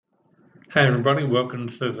Hey everybody, welcome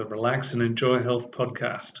to the Relax and Enjoy Health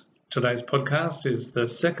podcast. Today's podcast is the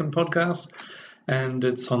second podcast and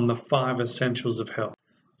it's on the 5 essentials of health.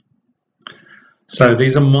 So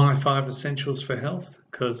these are my 5 essentials for health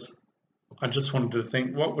because I just wanted to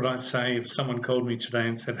think, what would I say if someone called me today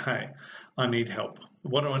and said, hey, I need help.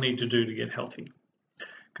 What do I need to do to get healthy?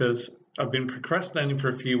 Because I've been procrastinating for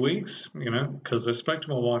a few weeks, because I spoke to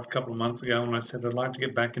my wife a couple of months ago and I said I'd like to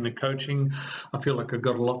get back into coaching. I feel like I've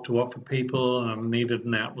got a lot to offer people and I needed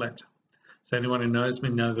an outlet. So anyone who knows me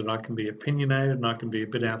knows that I can be opinionated and I can be a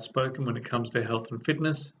bit outspoken when it comes to health and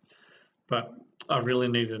fitness, but I really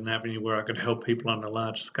needed an avenue where I could help people on a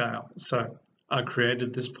large scale. So I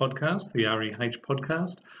created this podcast, the REH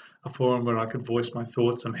podcast, a forum where I could voice my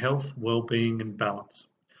thoughts on health, well-being and balance.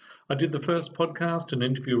 I did the first podcast, an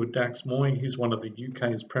interview with Dax Moy. He's one of the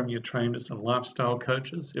UK's premier trainers and lifestyle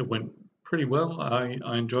coaches. It went pretty well. I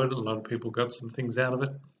enjoyed it. A lot of people got some things out of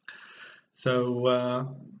it.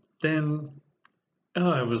 So then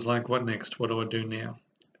it was like, what next? What do I do now?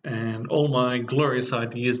 And all my glorious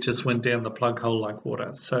ideas just went down the plug hole like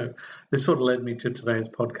water. So this sort of led me to today's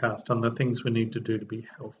podcast on the things we need to do to be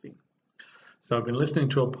healthy. So I've been listening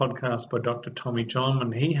to a podcast by Dr. Tommy John,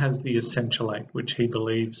 and he has the Essential 8, which he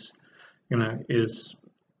believes, is,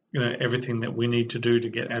 everything that we need to do to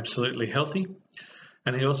get absolutely healthy.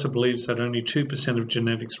 And he also believes that only 2% of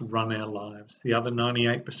genetics run our lives. The other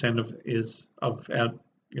 98%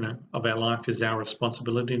 of our life is our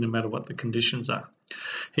responsibility, no matter what the conditions are.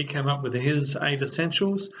 He came up with his 8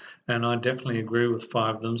 essentials, and I definitely agree with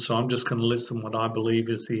 5 of them. So I'm just going to list them what I believe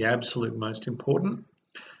is the absolute most important.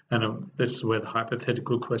 And this is where the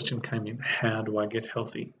hypothetical question came in. How do I get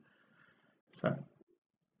healthy? So,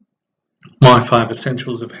 my 5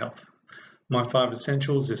 essentials of health. My 5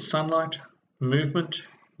 essentials is sunlight, movement,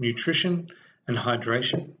 nutrition and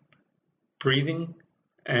hydration, breathing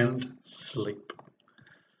and sleep.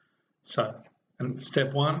 So, and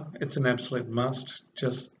step 1, it's an absolute must.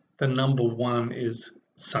 Just the number 1 is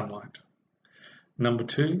sunlight. Number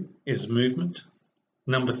 2 is movement.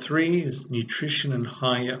 Number 3 is nutrition and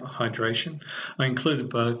hydration. I included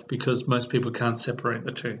both because most people can't separate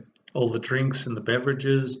the two. All the drinks and the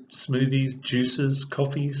beverages, smoothies, juices,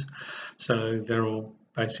 coffees, so they're all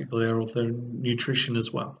the nutrition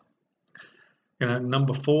as well.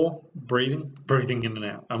 Number 4, breathing in and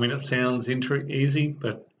out. I mean, it sounds easy,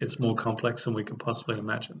 but it's more complex than we could possibly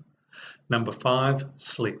imagine. Number 5,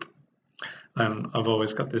 sleep. I've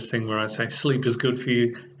always got this thing where I say, sleep is good for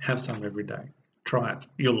you, have some every day. Try it,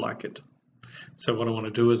 you'll like it. So what I want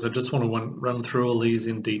to do is I just want to run through all these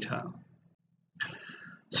in detail.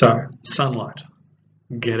 So, sunlight,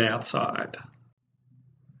 get outside.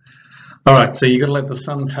 All right, so you got to let the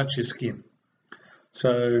sun touch your skin.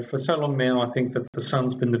 So for so long now, I think that the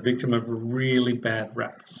sun's been the victim of a really bad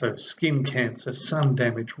rap. So skin cancer, sun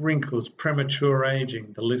damage, wrinkles, premature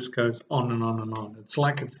aging, the list goes on and on and on. It's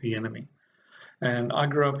like it's the enemy. And I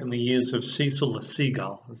grew up in the years of Cecil the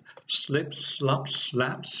Seagull. Slip, slop,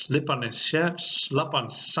 slap, slip on his shirt, slap on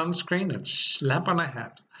sunscreen, and slap on a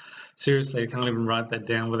hat. Seriously, I can't even write that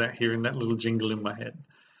down without hearing that little jingle in my head.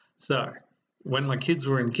 So, when my kids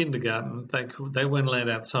were in kindergarten, they weren't allowed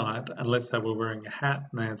outside unless they were wearing a hat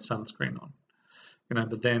and they had sunscreen on.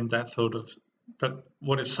 But then that thought of, but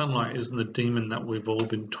what if sunlight isn't the demon that we've all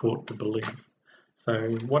been taught to believe?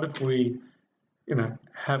 So what if we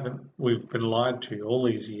we've been lied to all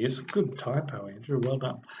these years. Good typo, Andrew, well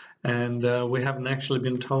done. And we haven't actually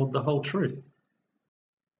been told the whole truth.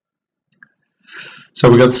 So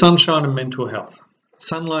we've got sunshine and mental health.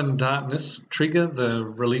 Sunlight and darkness trigger the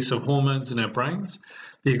release of hormones in our brains.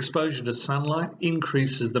 The exposure to sunlight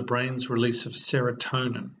increases the brain's release of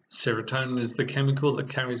serotonin. Serotonin is the chemical that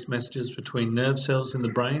carries messages between nerve cells in the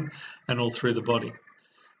brain and all through the body.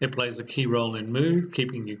 It plays a key role in mood,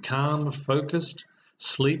 keeping you calm, focused,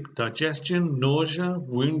 sleep, digestion, nausea,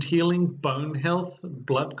 wound healing, bone health,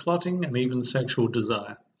 blood clotting, and even sexual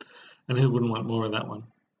desire. And who wouldn't want more of that one?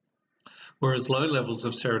 Whereas low levels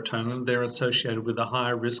of serotonin, they're associated with a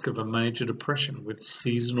higher risk of a major depression with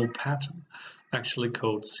seasonal pattern, actually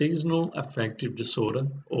called seasonal affective disorder,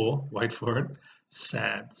 or, wait for it,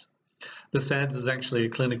 SADS. The SADS is actually a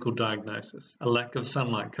clinical diagnosis. A lack of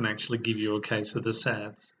sunlight can actually give you a case of the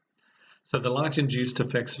SADS. So the light-induced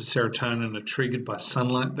effects of serotonin are triggered by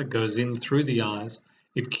sunlight that goes in through the eyes.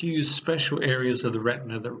 It cues special areas of the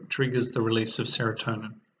retina that triggers the release of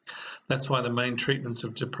serotonin. That's why the main treatments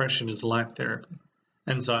of depression is light therapy.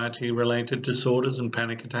 Anxiety-related disorders and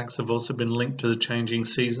panic attacks have also been linked to the changing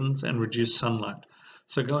seasons and reduced sunlight.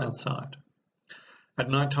 So go outside. At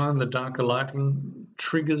night time, the darker lighting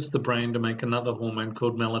triggers the brain to make another hormone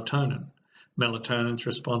called melatonin. Melatonin is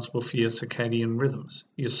responsible for your circadian rhythms,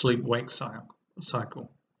 your sleep-wake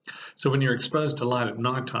cycle. So when you're exposed to light at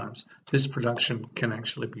night times, this production can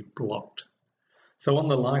actually be blocked. So on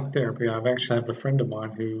the light therapy, I actually have a friend of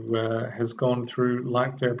mine who has gone through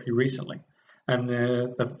light therapy recently. And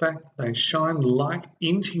the fact that they shine light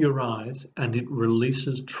into your eyes and it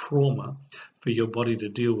releases trauma for your body to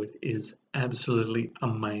deal with is absolutely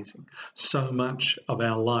amazing. So much of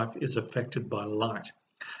our life is affected by light.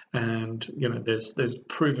 And there's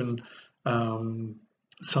proven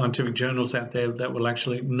scientific journals out there that will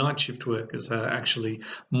actually, night shift workers are actually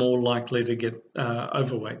more likely to get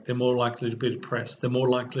overweight, they're more likely to be depressed, they're more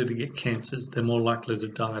likely to get cancers, they're more likely to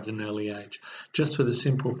die at an early age, just for the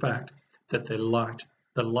simple fact that the light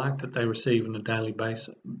that they receive on a daily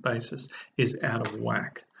basis is out of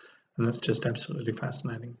whack. And that's just absolutely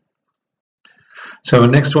fascinating. So the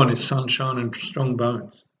next one is sunshine and strong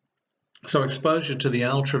bones. So exposure to the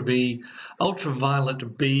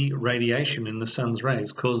ultraviolet B radiation in the sun's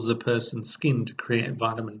rays causes a person's skin to create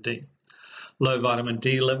vitamin D. Low vitamin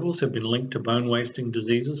D levels have been linked to bone-wasting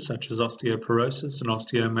diseases such as osteoporosis and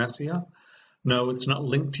osteomalacia. No, it's not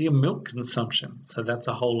linked to your milk consumption, so that's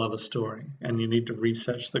a whole other story. And you need to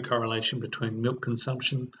research the correlation between milk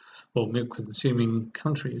consumption or milk-consuming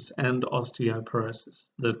countries and osteoporosis.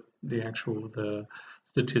 The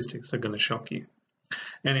statistics are going to shock you.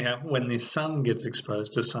 Anyhow, when the sun gets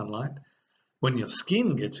exposed to sunlight, when your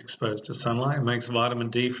skin gets exposed to sunlight, it makes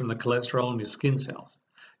vitamin D from the cholesterol in your skin cells.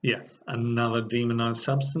 Yes, another demonized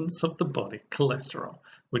substance of the body, cholesterol,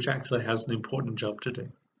 which actually has an important job to do.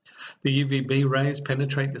 The UVB rays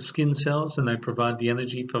penetrate the skin cells and they provide the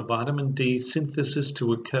energy for vitamin D synthesis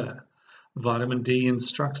to occur. Vitamin D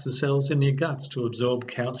instructs the cells in your guts to absorb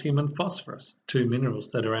calcium and phosphorus, two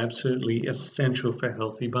minerals that are absolutely essential for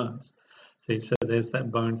healthy bones. See, so there's that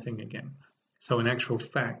bone thing again. So in actual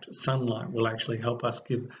fact, sunlight will actually help us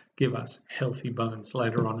give us healthy bones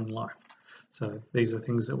later on in life. So these are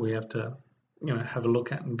things that we have to, have a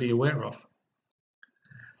look at and be aware of.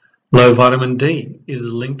 Low vitamin D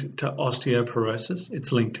is linked to osteoporosis,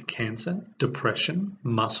 it's linked to cancer, depression,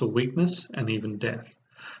 muscle weakness, and even death.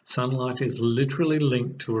 Sunlight is literally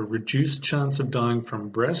linked to a reduced chance of dying from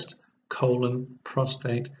breast, colon,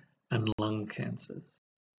 prostate, and lung cancers.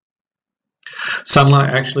 Sunlight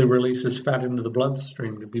actually releases fat into the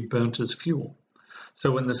bloodstream to be burnt as fuel.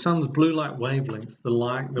 So when the sun's blue light wavelengths, the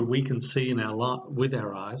light that we can see with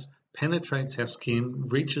our eyes, penetrates our skin,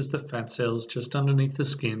 reaches the fat cells just underneath the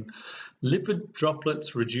skin, lipid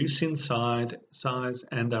droplets reduce in size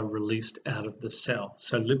and are released out of the cell.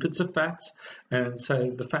 So lipids are fats, and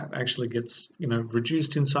so the fat actually gets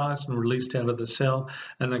reduced in size and released out of the cell,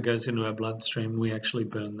 and that goes into our bloodstream. We actually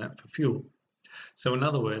burn that for fuel. So in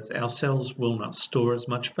other words, our cells will not store as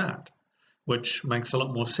much fat, which makes a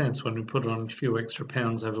lot more sense when we put on a few extra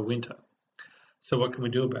pounds over winter. So what can we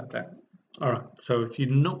do about that? All right, so if you're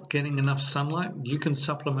not getting enough sunlight, you can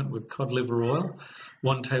supplement with cod liver oil.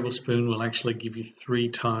 1 tablespoon will actually give you 3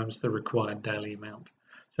 times the required daily amount.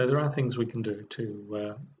 So there are things we can do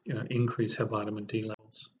to increase our vitamin D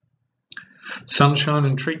levels. Sunshine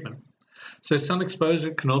and treatment. So sun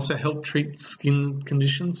exposure can also help treat skin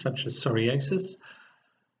conditions such as psoriasis,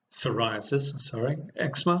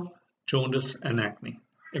 eczema, jaundice, and acne.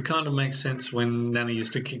 It kind of makes sense when Nana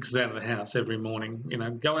used to kick us out of the house every morning,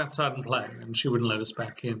 go outside and play, and she wouldn't let us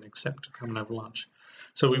back in except to come and have lunch.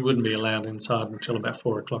 So we wouldn't be allowed inside until about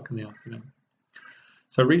 4 o'clock in the afternoon.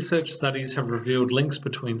 So research studies have revealed links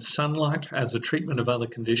between sunlight as a treatment of other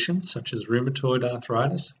conditions such as rheumatoid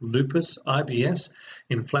arthritis, lupus, IBS,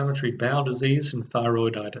 inflammatory bowel disease, and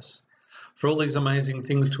thyroiditis. For all these amazing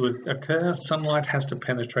things to occur, sunlight has to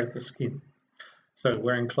penetrate the skin. So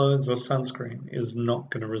wearing clothes or sunscreen is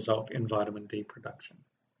not going to result in vitamin D production.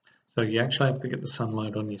 So you actually have to get the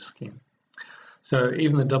sunlight on your skin. So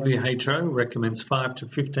even the WHO recommends 5 to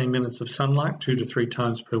 15 minutes of sunlight 2 to 3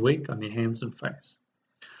 times per week on your hands and face.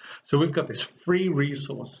 So we've got this free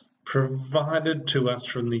resource provided to us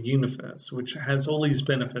from the universe, which has all these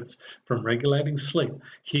benefits from regulating sleep,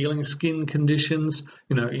 healing skin conditions,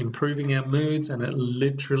 improving our moods, and it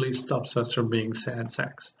literally stops us from being sad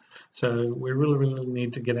sacks. So we really, really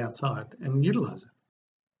need to get outside and utilize it.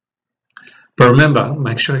 But remember,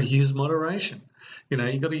 make sure you use moderation.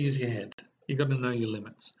 You've got to use your head. You've got to know your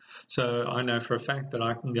limits. So I know for a fact that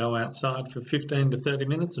I can go outside for 15 to 30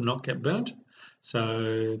 minutes and not get burnt.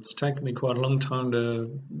 So it's taken me quite a long time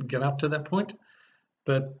to get up to that point.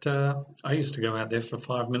 But I used to go out there for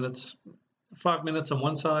 5 minutes. 5 minutes on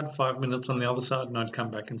one side, 5 minutes on the other side, and I'd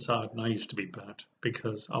come back inside, and I used to be burnt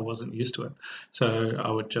because I wasn't used to it. So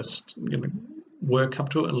I would just work up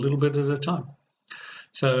to it a little bit at a time.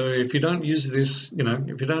 So if you don't use this,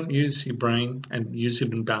 if you don't use your brain and use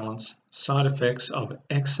it in balance, side effects of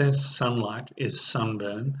excess sunlight is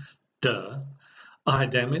sunburn, eye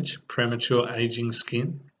damage, premature aging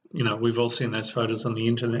skin. We've all seen those photos on the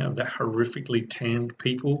internet of that horrifically tanned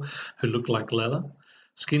people who look like leather.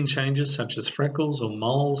 Skin changes such as freckles or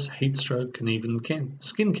moles, heat stroke, and even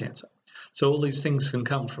skin cancer. So all these things can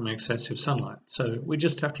come from excessive sunlight. So we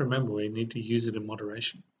just have to remember we need to use it in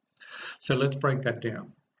moderation. So let's break that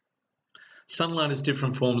down. Sunlight has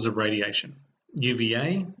different forms of radiation,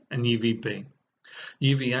 UVA and UVB.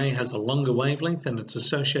 UVA has a longer wavelength and it's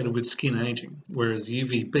associated with skin aging, whereas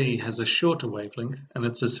UVB has a shorter wavelength and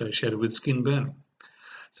it's associated with skin burning.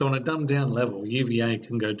 So on a dumbed down level, UVA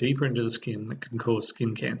can go deeper into the skin that can cause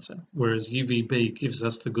skin cancer, whereas UVB gives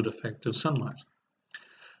us the good effect of sunlight.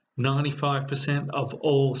 95% of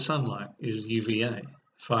all sunlight is UVA,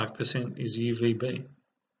 5% is UVB.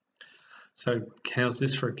 So how's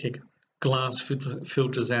this for a kicker? Glass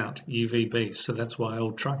filters out UVB, so that's why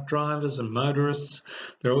all truck drivers and motorists,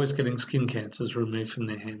 they're always getting skin cancers removed from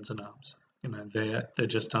their hands and arms. They're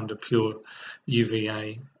just under pure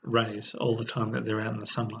UVA rays all the time that they're out in the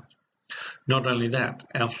sunlight. Not only that,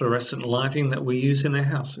 our fluorescent lighting that we use in our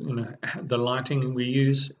house, the lighting we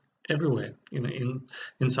use everywhere,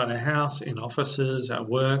 inside our house, in offices, at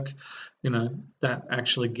work, that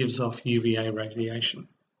actually gives off UVA radiation.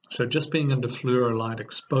 So just being under fluoro light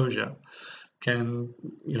exposure can,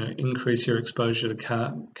 increase your exposure to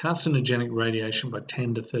carcinogenic radiation by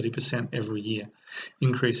 10 to 30% every year,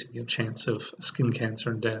 increasing your chance of skin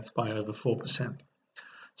cancer and death by over 4%.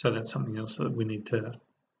 So that's something else that we need to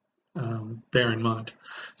bear in mind.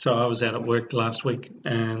 So I was out at work last week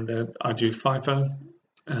and I do FIFO,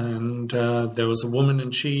 and there was a woman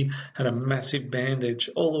and she had a massive bandage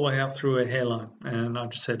all the way up through her hairline, and I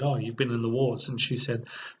just said, "Oh, you've been in the wars," and she said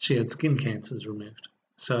she had skin cancers removed.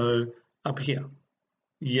 So up here,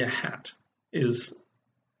 your hat it's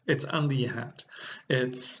under your hat,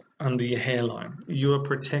 it's under your hairline. You are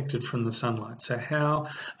protected from the sunlight. So how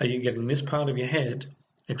are you getting this part of your head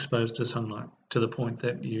exposed to sunlight to the point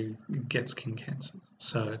that you get skin cancer?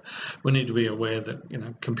 So we need to be aware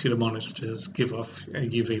that computer monitors give off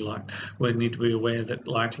UV light. We need to be aware that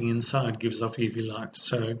lighting inside gives off UV light.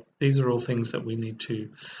 So these are all things that we need to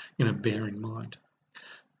bear in mind.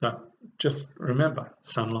 But just remember,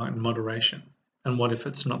 sunlight in moderation. And what if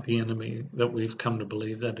it's not the enemy that we've come to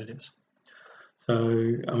believe that it is? So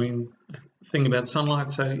the thing about sunlight,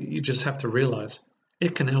 so you just have to realize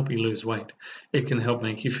it can help you lose weight. It can help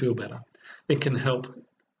make you feel better. It can help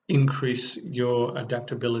increase your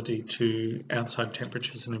adaptability to outside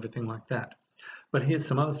temperatures and everything like that. But here's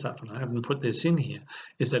some other stuff, and I haven't put this in here,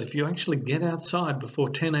 is that if you actually get outside before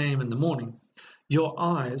 10 a.m. in the morning, your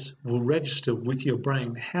eyes will register with your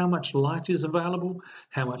brain how much light is available,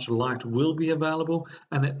 how much light will be available,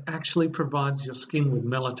 and it actually provides your skin with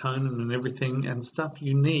melatonin and everything and stuff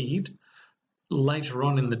you need later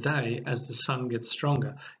on in the day as the sun gets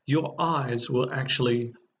stronger. Your eyes will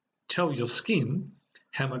actually tell your skin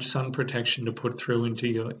how much sun protection to put through into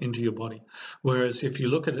your body. Whereas if you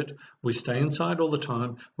look at it, we stay inside all the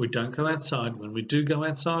time. We don't go outside. When we do go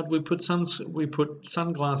outside, we put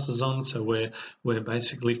sunglasses on, so we're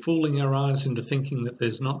basically fooling our eyes into thinking that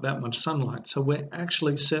there's not that much sunlight. So we're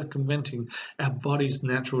actually circumventing our body's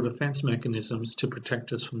natural defense mechanisms to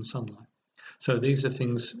protect us from sunlight. So these are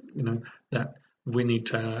things, that we need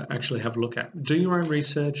to actually have a look at. Do your own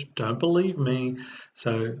research. Don't believe me.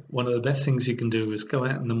 So one of the best things you can do is go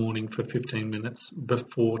out in the morning for 15 minutes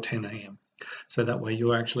before 10 a.m. So that way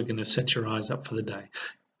you're actually going to set your eyes up for the day.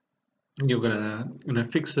 You're going to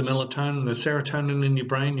fix the melatonin, the serotonin in your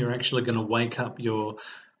brain. You're actually going to wake up your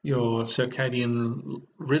circadian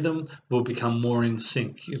rhythm will become more in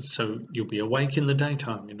sync. So you'll be awake in the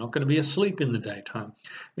daytime. You're not going to be asleep in the daytime.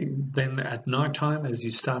 Then at nighttime, as you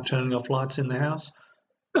start turning off lights in the house,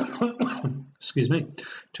 excuse me,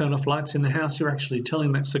 turn off lights in the house, you're actually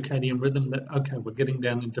telling that circadian rhythm that, okay, we're getting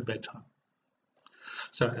down into bedtime.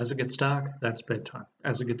 So as it gets dark, that's bedtime.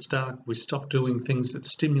 As it gets dark, we stop doing things that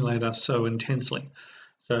stimulate us so intensely.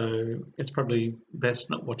 So it's probably best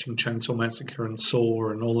not watching Chainsaw Massacre and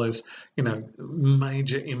Saw and all those,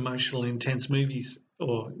 major emotional intense movies,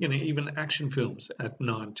 or, even action films at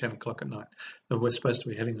 9, 10 o'clock at night. But we're supposed to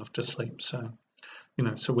be heading off to sleep. So,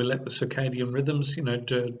 so we let the circadian rhythms,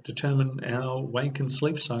 determine our wake and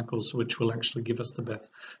sleep cycles, which will actually give us the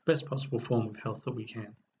best possible form of health that we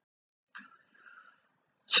can.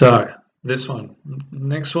 So next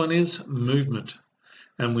one is movement.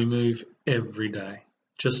 And we move every day.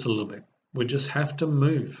 Just a little bit. We just have to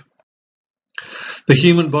move. The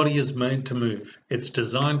human body is made to move. It's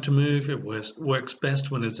designed to move. It works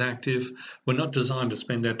best when it's active. We're not designed to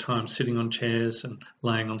spend our time sitting on chairs and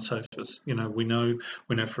laying on sofas. We know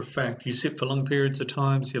for a fact you sit for long periods of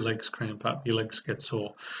times, your legs cramp up, your legs get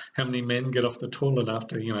sore. How many men get off the toilet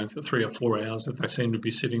after, for 3 or 4 hours that they seem to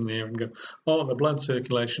be sitting there and go, oh, the blood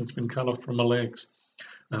circulation's been cut off from my legs.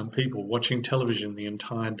 People watching television the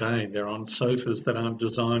entire day. They're on sofas that aren't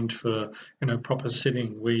designed for proper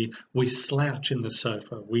sitting. We slouch in the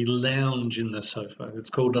sofa. We lounge in the sofa. It's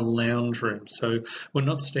called a lounge room. So we're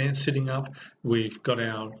not sitting up. We've got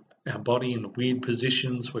our body in weird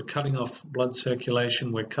positions. We're cutting off blood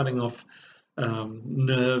circulation. We're cutting off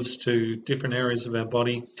nerves to different areas of our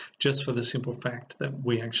body just for the simple fact that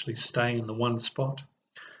we actually stay in the one spot.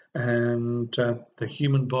 And the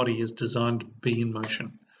human body is designed to be in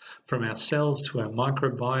motion. From our cells to our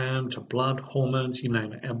microbiome to blood, hormones, you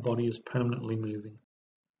name it, our body is permanently moving.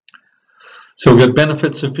 So we've got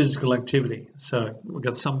benefits of physical activity. So we've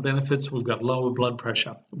got some benefits. We've got lower blood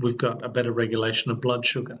pressure. We've got a better regulation of blood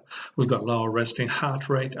sugar. We've got lower resting heart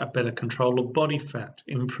rate, a better control of body fat,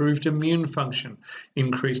 improved immune function,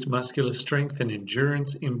 increased muscular strength and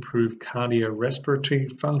endurance, improved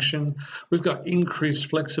cardiorespiratory function. We've got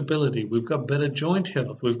increased flexibility. We've got better joint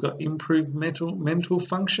health. We've got improved mental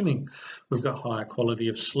functioning. We've got higher quality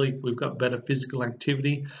of sleep. We've got better physical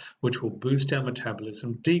activity, which will boost our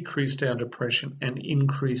metabolism, decrease our depression, and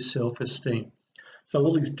increase self-esteem. So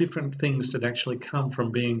all these different things that actually come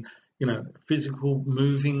from being, physical,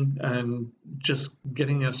 moving, and just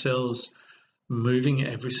getting ourselves moving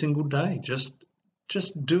every single day, just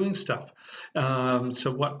doing stuff.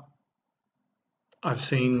 So what I've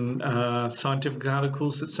seen scientific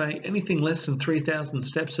articles that say anything less than 3,000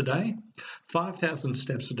 steps a day, 5,000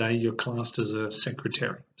 steps a day, you're classed as a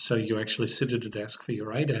secretary. So you actually sit at a desk for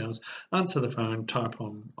your 8 hours, answer the phone, type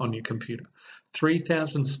on your computer.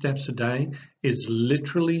 3,000 steps a day is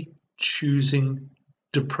literally choosing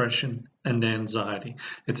depression and anxiety.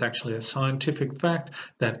 It's actually a scientific fact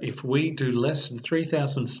that if we do less than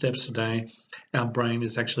 3,000 steps a day, our brain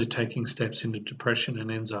is actually taking steps into depression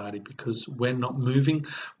and anxiety because we're not moving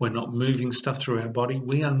stuff through our body,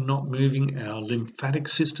 we are not moving our lymphatic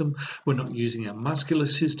system, we're not using our muscular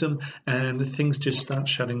system, and things just start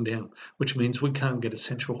shutting down, which means we can't get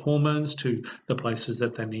essential hormones to the places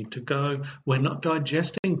that they need to go. We're not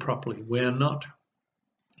digesting properly. We're not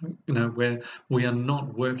where we are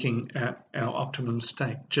not working at our optimum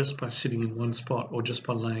state just by sitting in one spot or just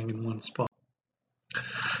by laying in one spot.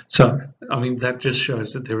 So, that just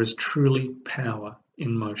shows that there is truly power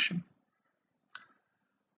in motion.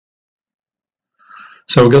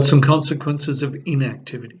 So we've got some consequences of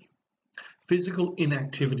inactivity. Physical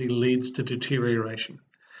inactivity leads to deterioration.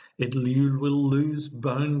 You will lose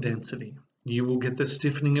bone density. You will get the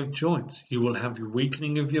stiffening of joints. You will have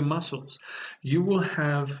weakening of your muscles. You will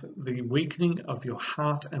have the weakening of your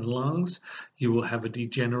heart and lungs. You will have a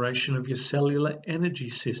degeneration of your cellular energy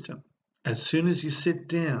system. As soon as you sit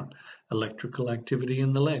down, electrical activity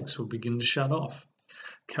in the legs will begin to shut off.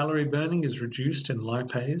 Calorie burning is reduced and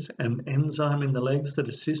lipase, an enzyme in the legs that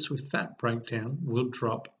assists with fat breakdown, will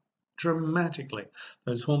drop dramatically.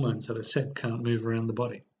 Those hormones that I said can't move around the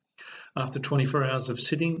body. After 24 hours of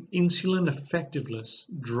sitting, insulin effectiveness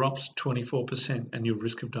drops 24% and your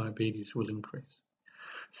risk of diabetes will increase.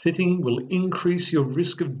 Sitting will increase your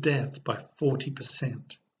risk of death by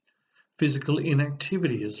 40%. Physical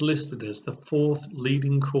inactivity is listed as the 4th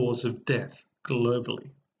leading cause of death globally.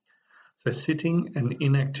 So sitting and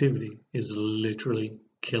inactivity is literally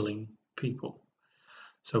killing people.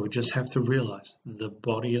 So we just have to realize the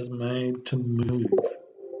body is made to move.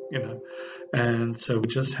 And so we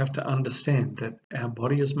just have to understand that our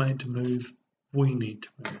body is made to move, we need to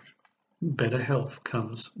move. Better health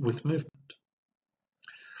comes with movement.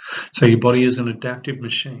 So your body is an adaptive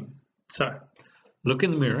machine. So look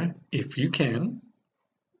in the mirror if you can.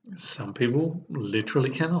 Some people literally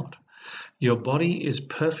cannot. Your body is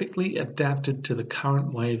perfectly adapted to the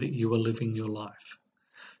current way that you are living your life.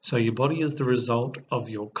 So your body is the result of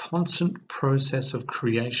your constant process of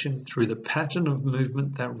creation through the pattern of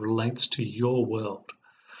movement that relates to your world.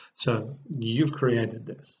 So you've created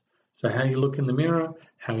this. So how you look in the mirror,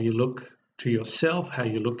 how you look to yourself, how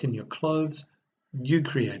you look in your clothes, you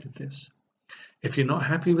created this. If you're not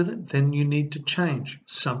happy with it, then you need to change.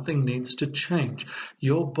 Something needs to change.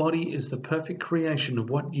 Your body is the perfect creation of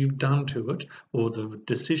what you've done to it, or the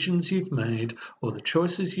decisions you've made, or the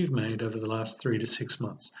choices you've made over the last 3 to 6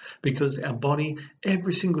 months. Because our body,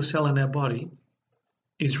 every single cell in our body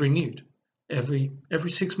is renewed. Every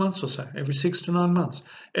 6 months or so, every 6 to 9 months,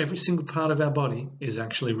 every single part of our body is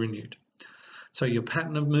actually renewed. So your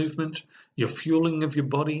pattern of movement, your fueling of your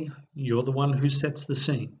body, you're the one who sets the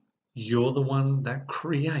scene. You're the one that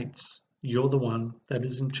creates. You're the one that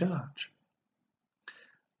is in charge.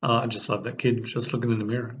 Oh, I just love that kid just looking in the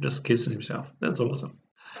mirror, just kissing himself. That's awesome.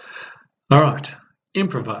 All right,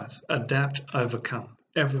 improvise, adapt, overcome.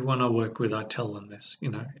 Everyone I work with, I tell them this.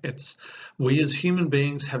 We as human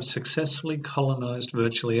beings have successfully colonized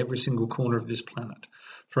virtually every single corner of this planet,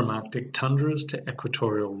 from Arctic tundras to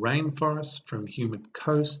equatorial rainforests, from humid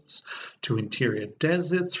coasts to interior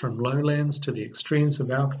deserts, from lowlands to the extremes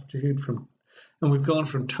of altitude, and we've gone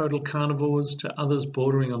from total carnivores to others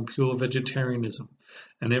bordering on pure vegetarianism,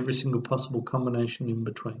 and every single possible combination in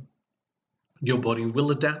between. Your body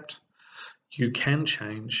will adapt. You can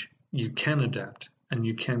change, you can adapt, and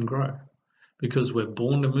you can grow, because we're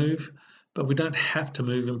born to move, but we don't have to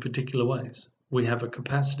move in particular ways. We have a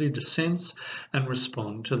capacity to sense and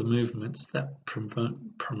respond to the movements that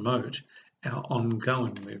promote our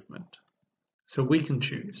ongoing movement. So we can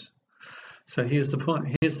choose. So here's the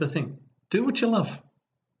point. Here's the thing. Do what you love.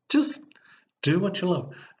 Just do what you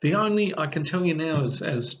love. I can tell you now,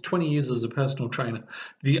 as 20 years as a personal trainer,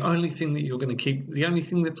 the only thing that you're going to keep, the only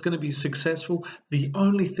thing that's going to be successful, the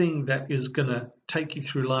only thing that is going to take you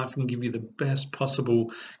through life and give you the best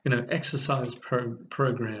possible, exercise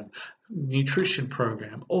program, nutrition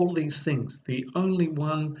program, all these things, the only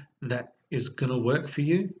one that is going to work for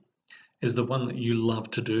you is the one that you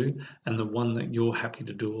love to do and the one that you're happy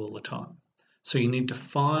to do all the time. So you need to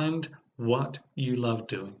find what you love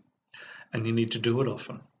doing. And you need to do it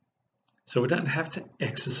often. So we don't have to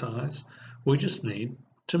exercise, we just need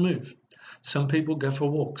to move. Some people go for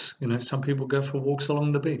walks, some people go for walks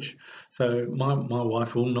along the beach. So my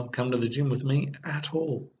wife will not come to the gym with me at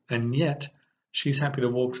all. And yet she's happy to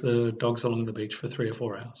walk the dogs along the beach for 3 or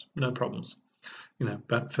 4 hours, no problems.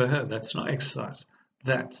 But for her, that's not exercise.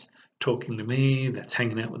 That's talking to me, that's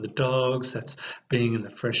hanging out with the dogs, that's being in the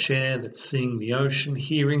fresh air, that's seeing the ocean,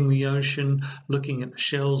 hearing the ocean, looking at the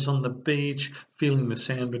shells on the beach, feeling the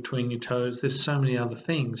sand between your toes. There's so many other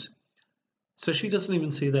things. So she doesn't even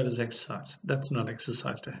see that as exercise. That's not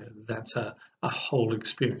exercise to her. That's a whole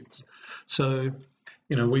experience. So,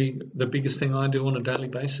 the biggest thing I do on a daily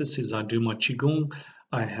basis is I do my Qigong.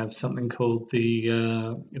 I have something called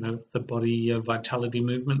the body vitality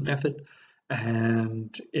movement method.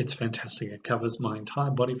 And it's fantastic. It covers my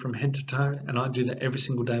entire body from head to toe, and I do that every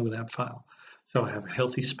single day without fail. So I have a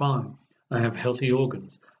healthy spine, I have healthy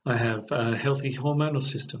organs, I have a healthy hormonal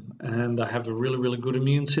system, and I have a really, really good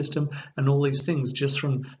immune system, and all these things just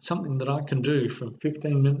from something that I can do from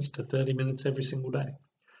 15 minutes to 30 minutes every single day.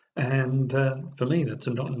 And for me, that's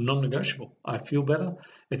a non-negotiable. I feel better.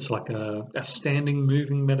 It's like a standing,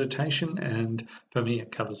 moving meditation. And for me,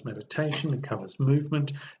 it covers meditation, it covers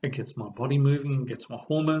movement, it gets my body moving, it gets my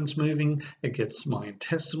hormones moving, it gets my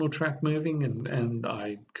intestinal tract moving, and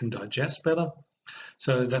I can digest better.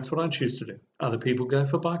 So that's what I choose to do. Other people go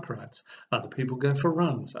for bike rides. Other people go for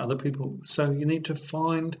runs. So you need to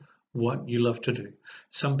find what you love to do.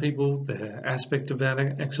 Some people, their aspect about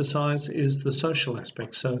exercise is the social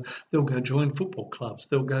aspect. So they'll go join football clubs,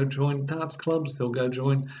 they'll go join darts clubs, they'll go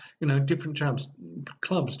join, different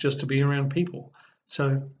clubs just to be around people.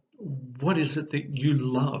 So what is it that you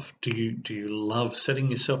love? Do you love setting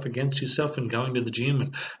yourself against yourself and going to the gym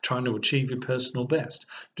and trying to achieve your personal best?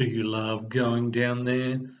 Do you love going down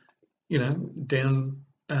there, down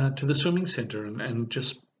to the swimming center and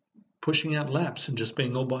just pushing out laps and just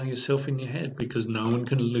being all by yourself in your head because no one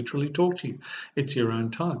can literally talk to you? It's your own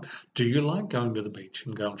time. Do you like going to the beach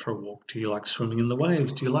and going for a walk? Do you like swimming in the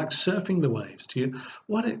waves? Do you like surfing the waves?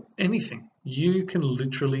 Anything. You can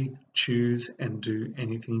literally choose and do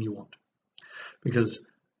anything you want, because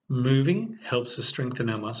moving helps us strengthen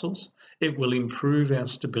our muscles. It will improve our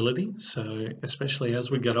stability. So especially as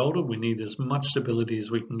we get older, we need as much stability as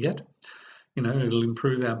we can get. It'll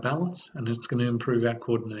improve our balance, and it's going to improve our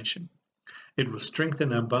coordination. It will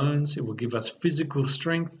strengthen our bones. It will give us physical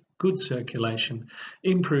strength, good circulation,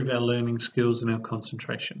 improve our learning skills and our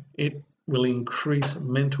concentration. It will increase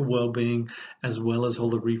mental well-being, as well as all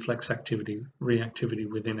the reflex reactivity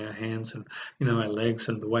within our hands and our legs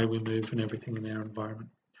and the way we move and everything in our environment.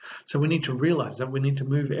 So we need to realize that we need to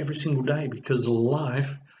move every single day, because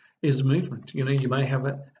life is movement. You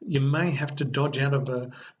may have to dodge out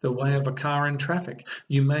of the way of a car in traffic.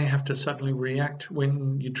 You may have to suddenly react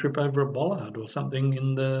when you trip over a bollard or something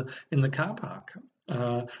in the car park.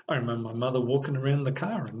 I remember my mother walking around the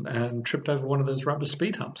car and tripped over one of those rubber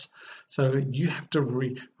speed humps. So you have to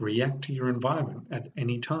react to your environment at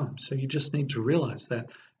any time. So you just need to realize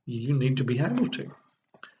that you need to be able to.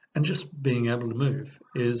 And just being able to move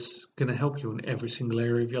is going to help you in every single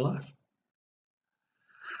area of your life.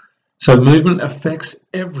 So movement affects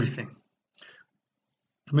everything.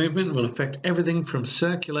 Movement will affect everything from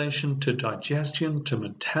circulation to digestion to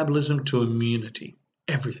metabolism to immunity.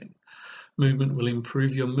 Everything. Movement will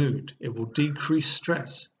improve your mood. It will decrease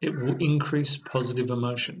stress. It will increase positive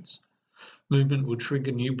emotions. Movement will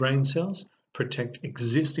trigger new brain cells, protect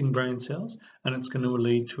existing brain cells, and it's going to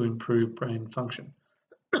lead to improved brain function.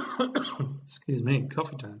 Excuse me,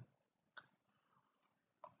 coffee time.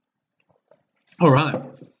 All right.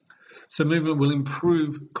 So movement will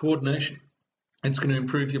improve coordination. It's going to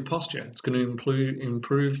improve your posture. It's going to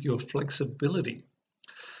improve your flexibility.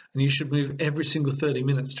 And you should move every single 30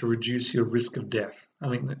 minutes to reduce your risk of death. I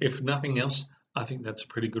mean, if nothing else, I think that's a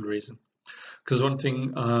pretty good reason. Because one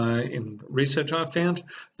thing in research I found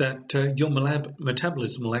that your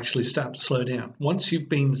metabolism will actually start to slow down. Once you've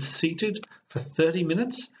been seated for 30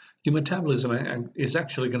 minutes, your metabolism is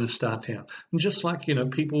actually going to start down. And just like,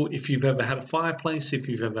 people, if you've ever had a fireplace, if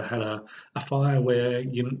you've ever had a fire where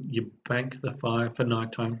you bank the fire for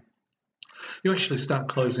nighttime, you actually start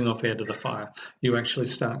closing off air to the fire. You actually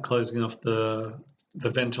start closing off the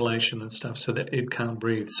ventilation and stuff so that it can't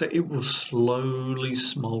breathe. So it will slowly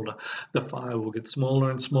smolder. The fire will get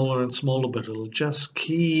smaller and smaller and smaller, but it'll just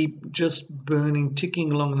keep burning,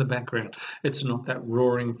 ticking along in the background. It's not that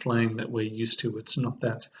roaring flame that we're used to. It's not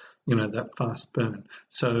that, that fast burn.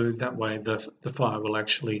 So that way the fire will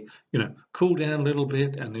actually, cool down a little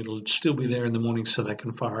bit, and it'll still be there in the morning so they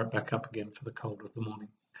can fire it back up again for the cold of the morning.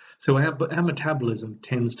 So our metabolism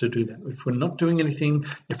tends to do that. If we're not doing anything,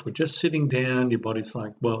 if we're just sitting down, your body's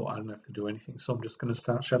like, well, I don't have to do anything, so I'm just going to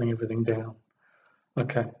start shutting everything down.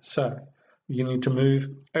 Okay, so you need to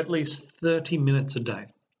move at least 30 minutes a day.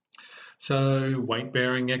 So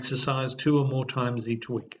weight-bearing exercise 2 or more times each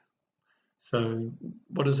week. So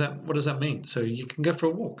what does that mean? So you can go for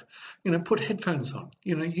a walk, put headphones on,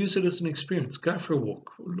 use it as an experience. Go for a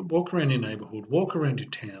walk around your neighborhood, walk around your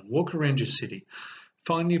town, walk around your city.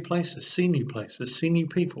 Find new places, see new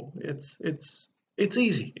people. It's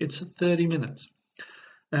easy. It's 30 minutes.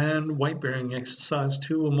 And weight-bearing exercise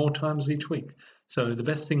 2 or more times each week. So the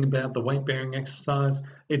best thing about the weight-bearing exercise,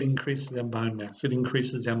 it increases our bone mass, it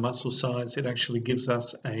increases our muscle size, it actually gives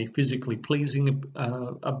us a physically pleasing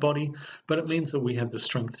a body, but it means that we have the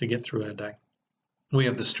strength to get through our day. We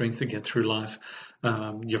have the strength to get through life.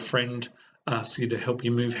 Your friend asks you to help you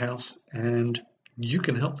move house, and you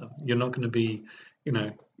can help them. You're not going to be you're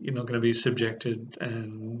not going to be subjected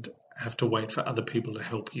and have to wait for other people to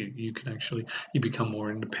help you. You become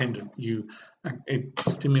more independent. It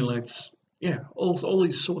stimulates, all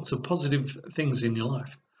these sorts of positive things in your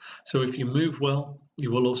life. So if you move well,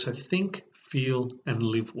 you will also think, feel, and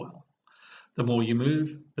live well. The more you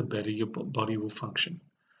move, the better your body will function.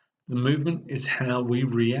 The movement is how we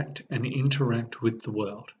react and interact with the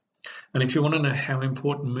world. And if you want to know how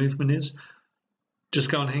important movement is,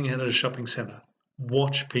 just go and hang out at a shopping centre.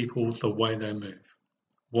 Watch people the way they move.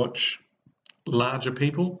 Watch larger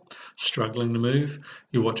people struggling to move.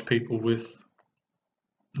 You watch people with,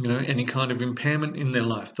 any kind of impairment in their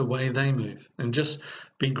life, the way they move, and just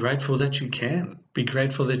be grateful that you can. Be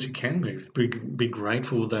grateful that you can move. Be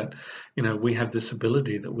grateful that, we have this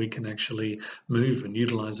ability that we can actually move and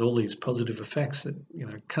utilize all these positive effects that,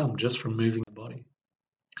 come just from moving the body.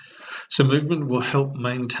 So movement will help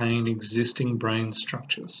maintain existing brain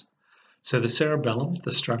structures. So the cerebellum,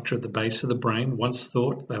 the structure at the base of the brain, once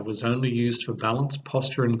thought that was only used for balance,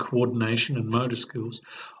 posture and coordination and motor skills,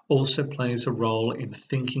 also plays a role in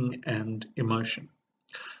thinking and emotion.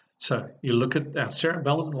 So you look at our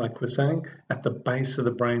cerebellum, like we're saying, at the base of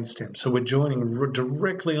the brainstem. So we're joining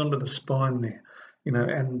directly onto the spine there,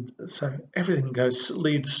 and so everything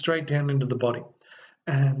leads straight down into the body.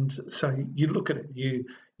 And so you look at it,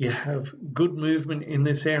 you have good movement in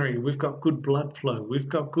this area. We've got good blood flow. We've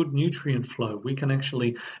got good nutrient flow. We can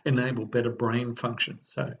actually enable better brain function.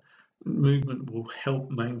 So movement will help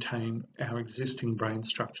maintain our existing brain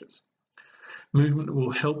structures. Movement will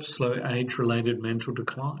help slow age-related mental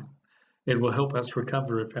decline. It will help us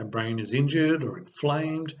recover if our brain is injured or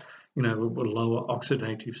inflamed. It will lower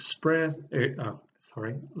oxidative stress.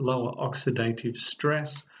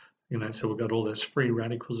 So we've got all those free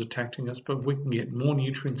radicals attacking us, but if we can get more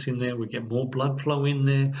nutrients in there, we get more blood flow in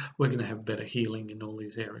there, we're going to have better healing in all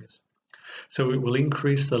these areas. So it will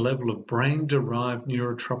increase the level of brain-derived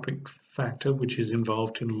neurotrophic factor, which is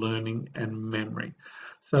involved in learning and memory.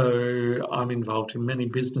 So I'm involved in many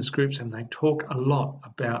business groups, and they talk a lot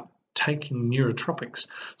about taking neurotropics.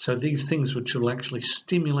 So these things which will actually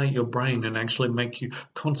stimulate your brain and actually make you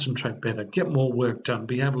concentrate better, get more work done,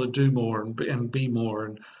 be able to do more and be more.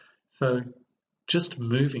 And so just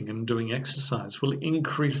moving and doing exercise will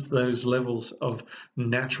increase those levels of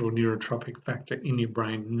natural neurotropic factor in your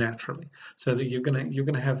brain naturally, so that you're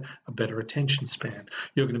gonna have a better attention span.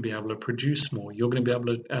 You're going to be able to produce more. You're going to be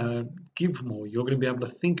able to give more. You're going to be able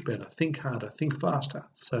to think better, think harder, think faster.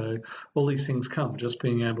 So all these things come just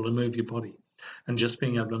being able to move your body. And just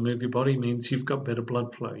being able to move your body means you've got better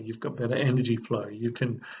blood flow, you've got better energy flow, you've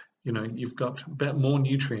got more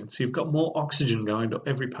nutrients, you've got more oxygen going to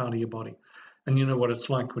every part of your body. And you know what it's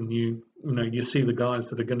like when you see the guys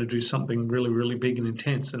that are going to do something really, really big and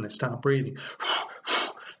intense, and they start breathing.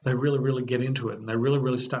 They really, really get into it, and they really,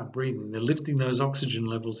 really start breathing. They're lifting those oxygen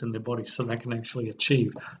levels in their body so they can actually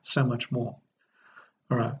achieve so much more.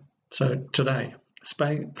 All right, so today,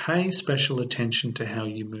 pay special attention to how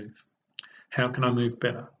you move. How can I move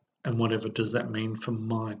better? And whatever does that mean for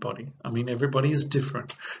my body? I mean, everybody is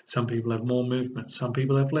different. Some people have more movement. Some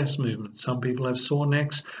people have less movement. Some people have sore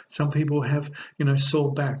necks. Some people have,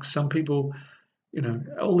 sore backs. Some people,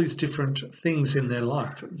 all these different things in their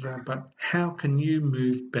life. But how can you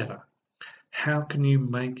move better? How can you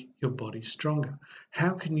make your body stronger?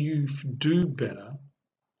 How can you do better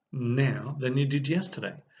now than you did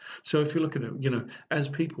yesterday? So if you look at it, as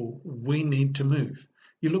people, we need to move.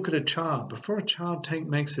 You look at a child. Before a child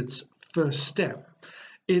makes its first step,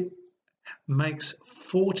 it makes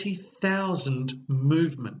 40,000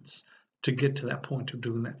 movements to get to that point of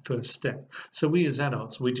doing that first step. So we as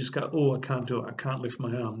adults, we just go, oh, I can't do it. I can't lift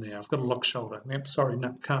my arm there. I've got a locked shoulder. Yep, sorry,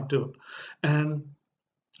 no, can't do it. And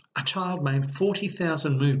a child made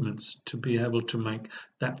 40,000 movements to be able to make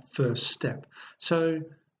that first step. So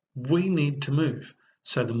we need to move.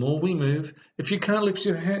 So the more we move, if you can't lift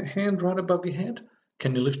your hand right above your head,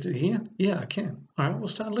 can you lift it here? Yeah, I can. All right, we'll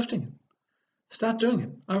start lifting it. Start doing it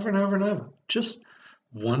over and over and over, just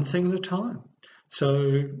one thing at a time.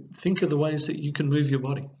 So think of the ways that you can move your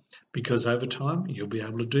body, because over time you'll be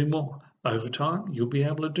able to do more. Over time you'll be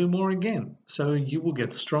able to do more again. So you will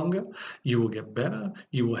get stronger, you will get better,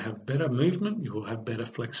 you will have better movement, you will have better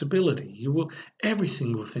flexibility. Every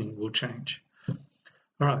single thing will change.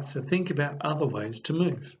 All right, so think about other ways to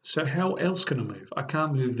move. So how else can I move? I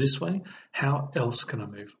can't move this way. How else can I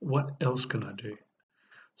move? What else can I do?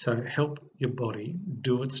 So help your body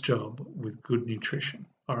do its job with good nutrition.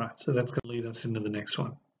 All right, so that's going to lead us into the next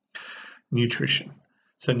one. Nutrition.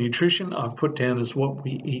 So nutrition I've put down as what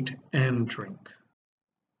we eat and drink.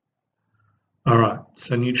 All right,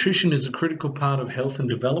 so nutrition is a critical part of health and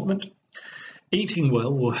development. Eating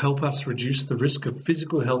well will help us reduce the risk of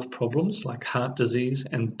physical health problems like heart disease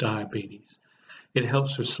and diabetes. It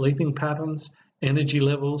helps with sleeping patterns, energy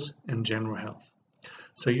levels, and general health.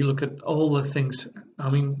 So you look at all the things, I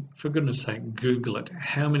mean, for goodness sake, Google it.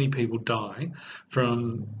 How many people die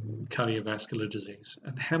from cardiovascular disease?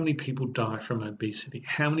 And how many people die from obesity?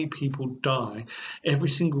 How many people die every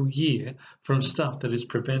single year from stuff that is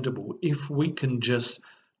preventable if we can just,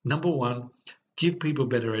 number one, give people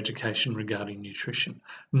better education regarding nutrition.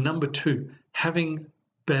 Number two, having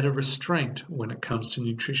better restraint when it comes to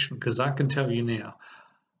nutrition, because I can tell you now,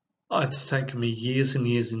 it's taken me years and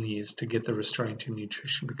years and years to get the restraint in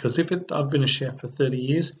nutrition, because I've been a chef for 30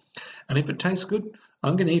 years, and if it tastes good,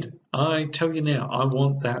 I'm going to eat it. I tell you now, I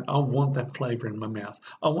want that flavor in my mouth.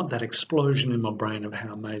 I want that explosion in my brain of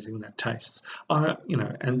how amazing that tastes.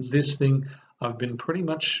 And this thing, I've been pretty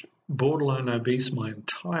much borderline obese my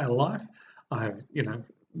entire life.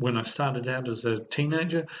 When I started out as a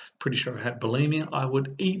teenager, pretty sure I had bulimia. I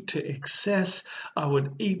would eat to excess. I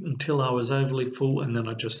would eat until I was overly full, and then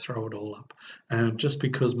I'd just throw it all up. Just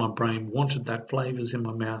because my brain wanted that flavors in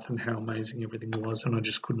my mouth and how amazing everything was, and I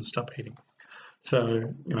just couldn't stop eating.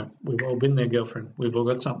 So, we've all been there, girlfriend. We've all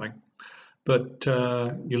got something. But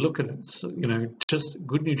you look at it, just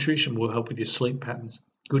good nutrition will help with your sleep patterns.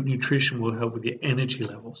 Good nutrition will help with your energy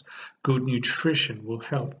levels. Good nutrition will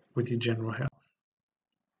help with your general health.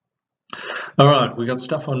 All right, we got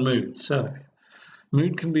stuff on mood. So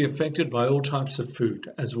mood can be affected by all types of food,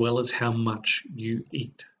 as well as how much you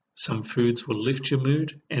eat. Some foods will lift your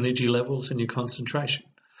mood, energy levels, and your concentration.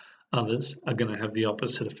 Others are going to have the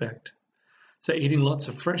opposite effect. So eating lots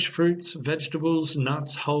of fresh fruits, vegetables,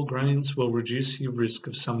 nuts, whole grains will reduce your risk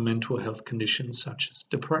of some mental health conditions such as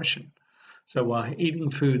depression. So while eating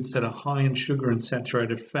foods that are high in sugar and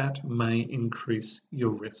saturated fat may increase your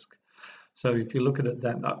risk. So if you look at it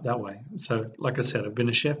that way, so like I said, I've been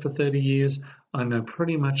a chef for 30 years. I know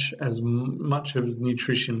pretty much as much of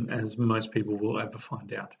nutrition as most people will ever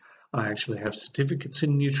find out. I actually have certificates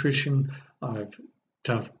in nutrition.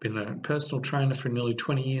 I've been a personal trainer for nearly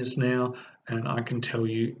 20 years now, and I can tell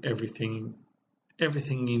you everything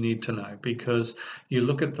everything you need to know, because you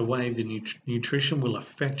look at the way the nutrition will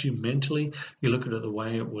affect you mentally, you look at it the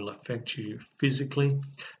way it will affect you physically,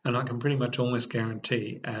 and I can pretty much almost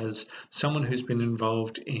guarantee, as someone who's been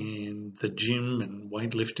involved in the gym and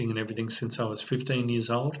weightlifting and everything since I was 15 years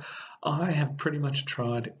old, I have pretty much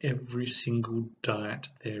tried every single diet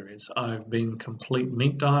there is. I've been complete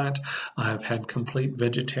meat diet, I have had complete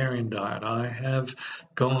vegetarian diet, I have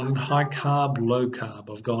gone high carb, low carb,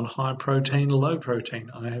 I've gone high protein, low protein,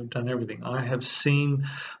 I have done everything. I have seen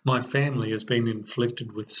my family has been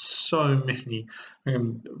inflicted with so many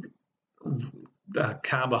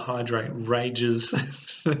carbohydrate rages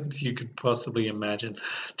that you could possibly imagine,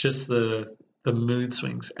 just the mood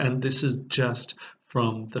swings, and this is just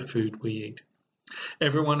from the food we eat.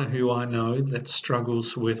 Everyone who I know that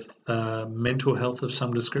struggles with mental health of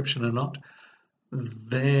some description or not,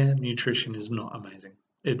 their nutrition is not amazing.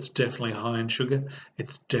 It's definitely high in sugar,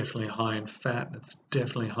 it's definitely high in fat, it's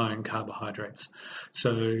definitely high in carbohydrates.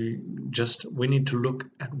 So we need to look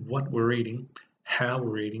at what we're eating, how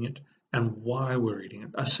we're eating it, and why we're eating it.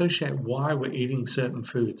 Associate why we're eating certain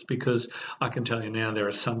foods, because I can tell you now there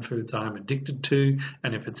are some foods I'm addicted to,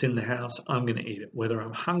 and if it's in the house, I'm going to eat it. Whether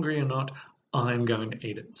I'm hungry or not, I'm going to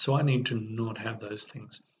eat it. So I need to not have those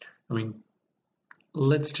things. I mean,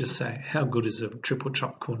 let's just say, how good is a triple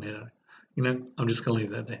chopped cornetto? I'm just going to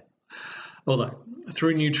leave that there. Although,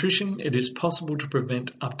 through nutrition, it is possible to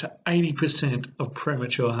prevent up to 80% of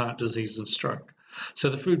premature heart disease and stroke. So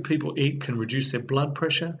the food people eat can reduce their blood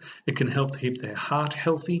pressure, it can help to keep their heart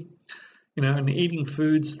healthy, and eating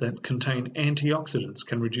foods that contain antioxidants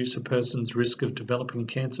can reduce a person's risk of developing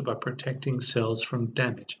cancer by protecting cells from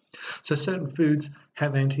damage. So certain foods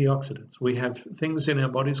have antioxidants. We have things in our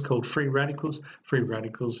bodies called free radicals. Free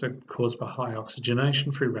radicals are caused by high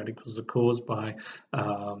oxygenation. Free radicals are caused by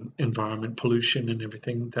environment pollution and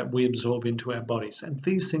everything that we absorb into our bodies. And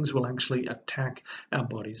these things will actually attack our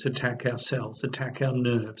bodies, attack our cells, attack our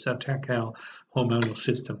nerves, attack our hormonal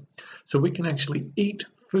system. So we can actually eat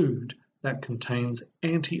food that contains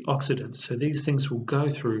antioxidants. So these things will go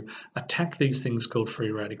through, attack these things called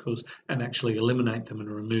free radicals, and actually eliminate them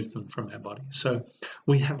and remove them from our body. So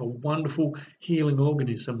we have a wonderful healing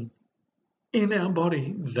organism in our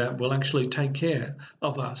body that will actually take care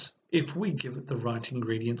of us if we give it the right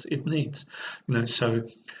ingredients it needs.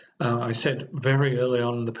 I said very early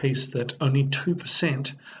on in the piece that only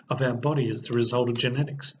 2% of our body is the result of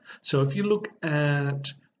genetics. So if you look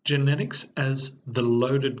at genetics as the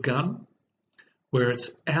loaded gun, where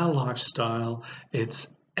it's our lifestyle,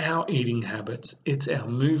 it's our eating habits, it's our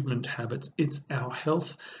movement habits, it's our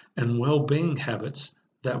health and well-being habits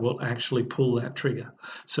that will actually pull that trigger.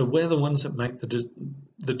 So we're the ones that make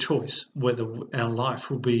the choice whether our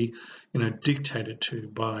life will be, dictated to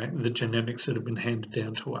by the genetics that have been handed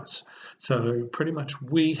down to us. So pretty much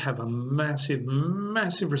we have a massive,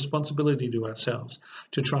 massive responsibility to ourselves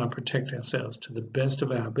to try and protect ourselves to the best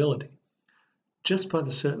of our ability, just by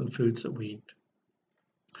the certain foods that we eat.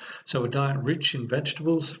 So a diet rich in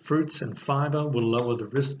vegetables, fruits and fibre will lower the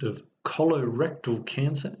risk of colorectal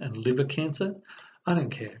cancer and liver cancer. I don't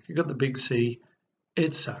care. If you've got the big C,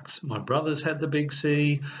 it sucks. My brother's had the big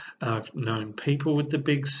C. I've known people with the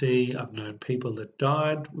big C. I've known people that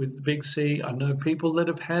died with the big C. I know people that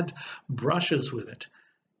have had brushes with it.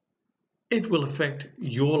 It will affect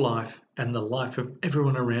your life and the life of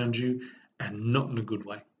everyone around you, and not in a good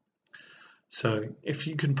way. So if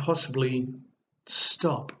you can possibly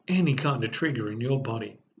stop any kind of trigger in your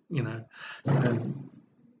body,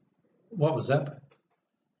 what was that?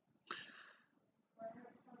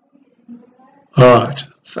 All right,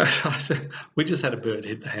 so we just had a bird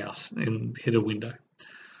hit the house and hit a window.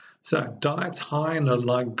 So diets high in a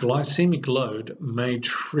glycemic load may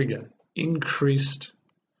trigger increased,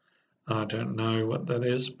 I don't know what that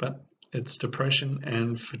is, but it's depression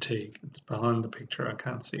and fatigue. It's behind the picture, I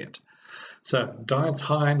can't see it. So diets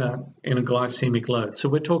high in a glycemic load. So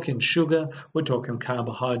we're talking sugar, we're talking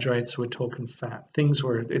carbohydrates, we're talking fat, things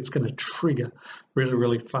where it's going to trigger really,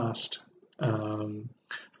 really fast.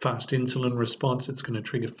 Fast insulin response, it's going to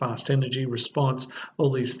trigger fast energy response,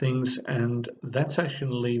 all these things, and that's actually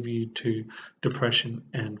going to leave you to depression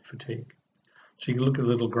and fatigue. So you can look at the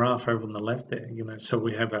little graph over on the left there, so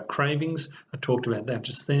we have our cravings. I talked about that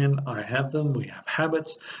just then. I have them. We have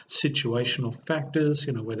habits, situational factors,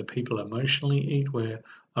 whether people emotionally eat, where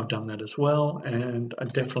I've done that as well, and I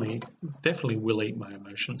definitely will eat my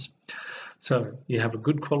emotions. So you have a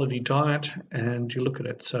good quality diet and you look at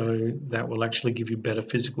it. So that will actually give you better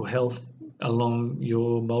physical health along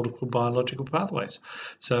your multiple biological pathways.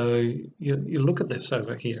 So you look at this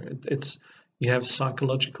over here. It's You have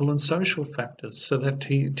psychological and social factors, so that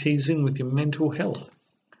tees in with your mental health.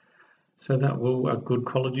 So that a good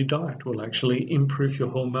quality diet will actually improve your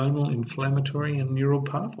hormonal, inflammatory and neural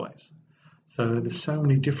pathways. So there's so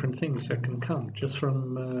many different things that can come just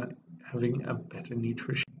from having a better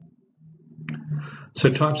nutrition. So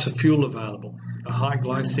types of fuel available: a high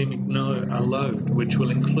glycemic load, which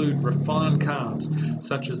will include refined carbs,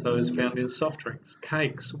 such as those found in soft drinks,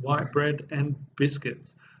 cakes, white bread and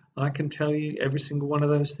biscuits. I can tell you every single one of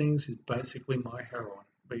those things is basically my heroin,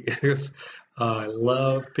 because I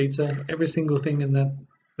love pizza. Every single thing in that,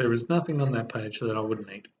 there is nothing on that page that I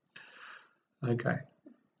wouldn't eat. Okay,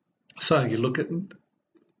 so you look at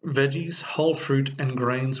veggies, whole fruit and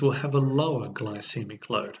grains will have a lower glycemic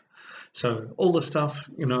load. So all the stuff,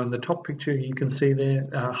 in the top picture you can see there,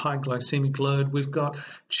 high glycemic load. We've got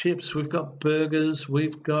chips, we've got burgers,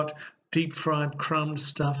 we've got deep fried crumbed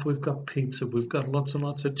stuff, we've got pizza, we've got lots and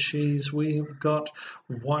lots of cheese, we've got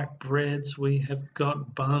white breads, we have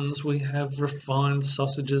got buns, we have refined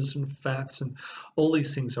sausages and fats, and all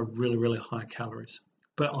these things are really, really high calories.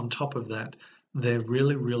 But on top of that, they're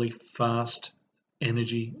really, really fast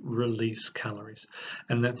energy release calories.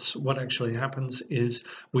 And that's what actually happens is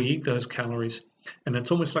we eat those calories and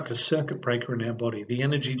it's almost like a circuit breaker in our body. The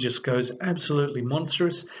energy just goes absolutely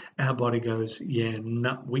monstrous. Our body goes, yeah,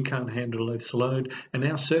 no, we can't handle this load. And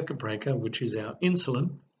our circuit breaker, which is our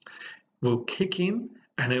insulin, will kick in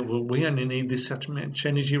and we only need this such much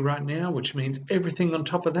energy right now, which means everything on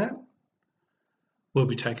top of that will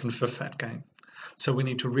be taken for fat gain. So we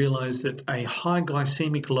need to realize that a high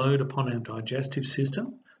glycemic load upon our digestive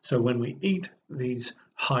system, so when we eat these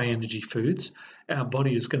high energy foods, our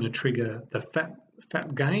body is going to trigger the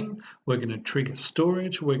fat gain, we're going to trigger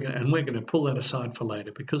storage, and we're going to pull that aside for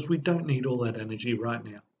later because we don't need all that energy right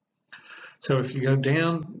now. So if you go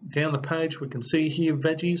down the page, we can see here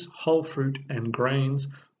veggies, whole fruit and grains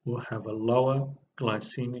will have a lower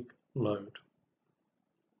glycemic load.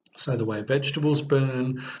 So the way vegetables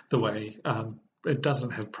burn, the way it doesn't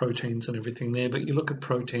have proteins and everything there, but you look at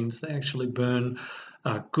proteins, they actually burn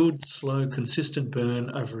a good, slow, consistent burn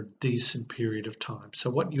over a decent period of time. So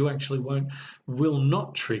what you actually will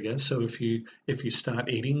not trigger, so if you start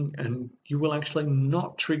eating, and you will actually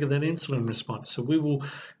not trigger that insulin response. So we will,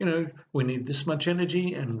 we need this much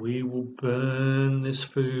energy and we will burn this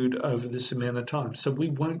food over this amount of time. So we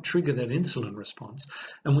won't trigger that insulin response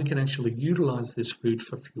and we can actually utilize this food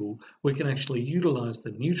for fuel. We can actually utilize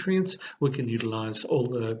the nutrients, we can utilize all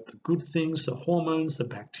the good things, the hormones, the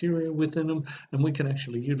bacteria within them, and we can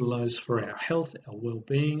actually utilize for our health, our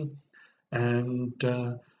well-being. And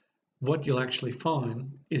what you'll actually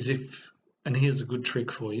find is and here's a good trick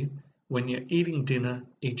for you, when you're eating dinner,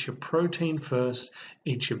 eat your protein first,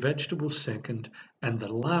 eat your vegetables second, and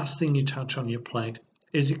the last thing you touch on your plate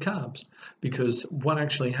is your carbs, because what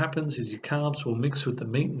actually happens is your carbs will mix with the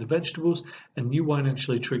meat and the vegetables and you won't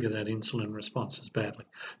actually trigger that insulin response as badly.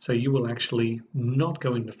 So you will actually not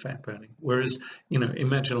go into fat burning. Whereas,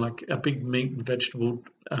 imagine like a big meat and vegetable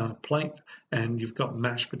plate and you've got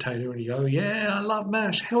mashed potato and you go, yeah, I love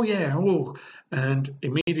mash, hell yeah. Ooh. And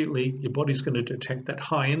immediately your body's going to detect that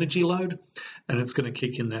high energy load and it's going to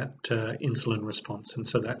kick in that insulin response. And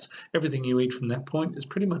so that's everything you eat from that point is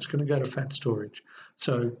pretty much going to go to fat storage.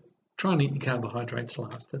 So try and eat your carbohydrates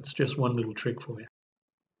last. That's just one little trick for you.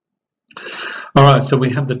 All right, so we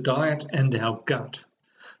have the diet and our gut.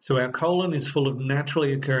 So our colon is full of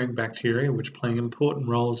naturally occurring bacteria which play important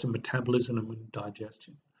roles in metabolism and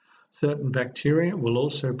digestion. Certain bacteria will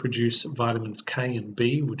also produce vitamins K and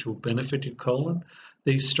B, which will benefit your colon.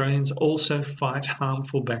 These strains also fight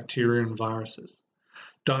harmful bacteria and viruses.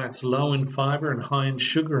 Diets low in fiber and high in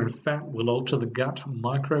sugar and fat will alter the gut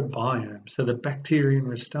microbiome, so the bacteria in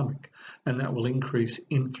your stomach, and that will increase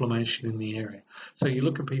inflammation in the area. So you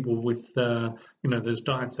look at people with, there's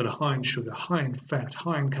diets that are high in sugar, high in fat,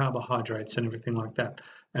 high in carbohydrates and everything like that.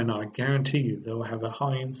 And I guarantee you they'll have a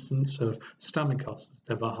high incidence of stomach ulcers.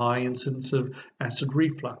 They have a high incidence of acid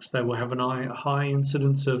reflux. They will have a high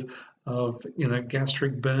incidence of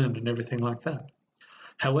gastric burn and everything like that.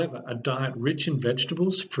 However, a diet rich in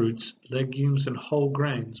vegetables, fruits, legumes, and whole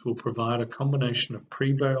grains will provide a combination of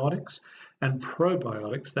prebiotics and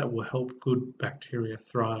probiotics that will help good bacteria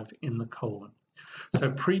thrive in the colon.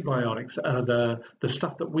 So prebiotics are the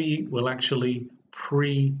stuff that we will actually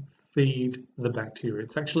feed the bacteria.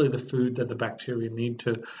 It's actually the food that the bacteria need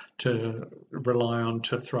to rely on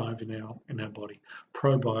to thrive in our body.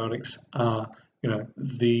 Probiotics are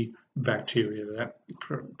the bacteria that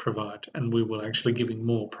provide, and we will actually giving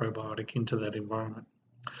more probiotic into that environment.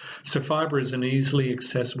 So fibre is an easily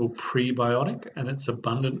accessible prebiotic, and it's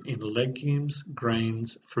abundant in legumes,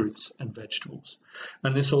 grains, fruits and vegetables.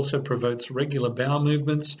 And this also promotes regular bowel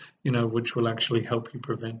movements, which will actually help you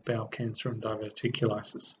prevent bowel cancer and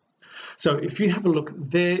diverticulitis. So if you have a look,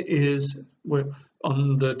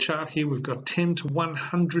 on the chart here, we've got 10 to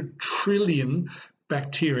 100 trillion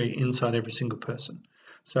bacteria inside every single person.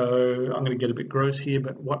 So I'm going to get a bit gross here,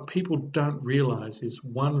 but what people don't realize is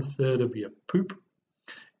 1/3 of your poop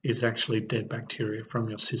is actually dead bacteria from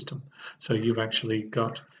your system. So you've actually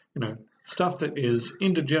got, stuff that is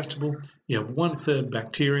indigestible. You have 1/3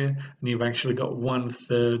 bacteria, and you've actually got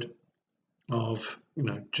 1/3 of,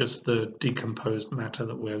 just the decomposed matter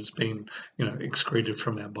that has been, excreted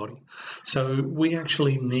from our body. So we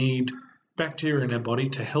actually need bacteria in our body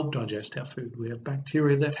to help digest our food. We have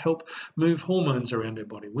bacteria that help move hormones around our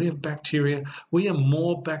body. We are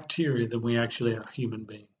more bacteria than we actually are human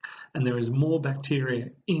beings. And there is more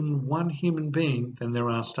bacteria in one human being than there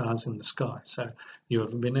are stars in the sky. So you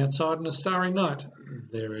haven't been outside on a starry night,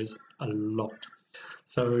 there is a lot.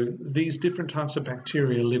 So these different types of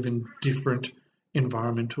bacteria live in different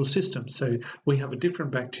environmental systems. So we have a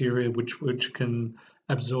different bacteria which can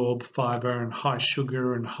absorb fiber and high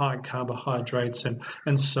sugar and high carbohydrates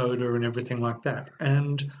and soda and everything like that.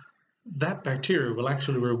 And that bacteria will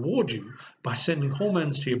actually reward you by sending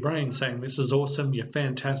hormones to your brain saying, this is awesome, you're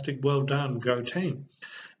fantastic, well done, go team.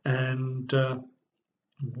 And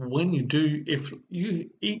when you do, if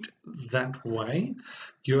you eat that way,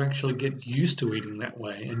 you actually get used to eating that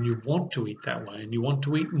way, and you want to eat that way, and you want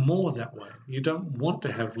to eat more that way. You don't want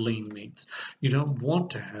to have lean meats. You don't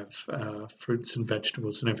want to have fruits and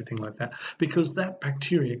vegetables and everything like that, because that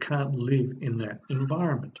bacteria can't live in that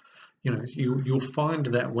environment. You'll find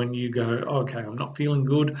that when you go, okay, I'm not feeling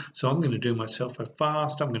good, so I'm going to do myself a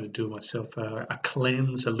fast, I'm going to do myself a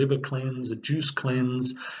cleanse, a liver cleanse, a juice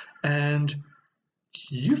cleanse, and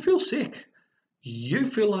you feel sick. You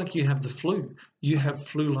feel like you have the flu. You have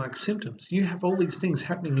flu-like symptoms. You have all these things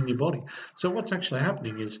happening in your body. So what's actually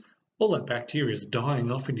happening is all that bacteria is dying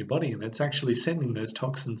off in your body, and it's actually sending those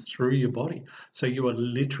toxins through your body. So you are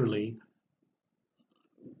literally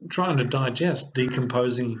trying to digest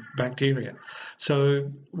decomposing bacteria.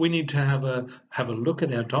 So we need to have a look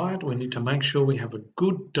at our diet. We need to make sure we have a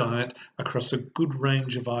good diet across a good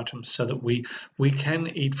range of items so that we can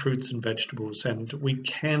eat fruits and vegetables, and we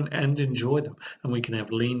can enjoy them, and we can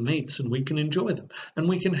have lean meats and we can enjoy them, and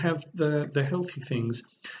we can have the healthy things,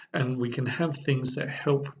 and we can have things that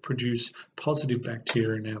help produce positive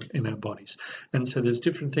bacteria in our bodies. And so there's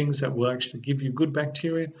different things that will actually give you good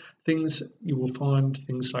bacteria. Things you will find,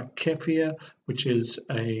 things like kefir, which is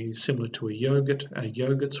similar to a yogurt.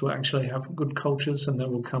 Yogurts will actually have good cultures, and they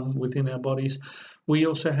will come within our bodies. We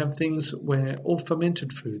also have things where all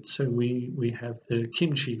fermented foods. So we have the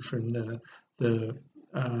kimchi from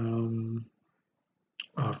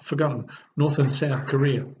I've forgotten, North and South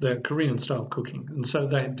Korea, the Korean style cooking. And so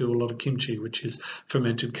they do a lot of kimchi, which is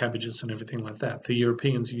fermented cabbages and everything like that. The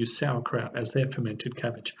Europeans use sauerkraut as their fermented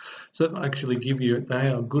cabbage. So that actually they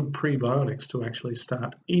are good prebiotics to actually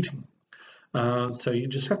start eating. So you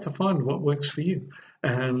just have to find what works for you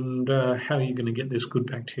and how you're going to get this good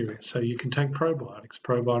bacteria. So you can take probiotics.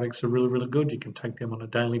 Probiotics are really, really good. You can take them on a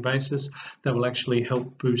daily basis. They will actually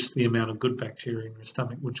help boost the amount of good bacteria in your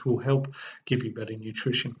stomach, which will help give you better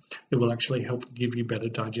nutrition. It will actually help give you better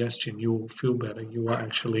digestion. You will feel better. You will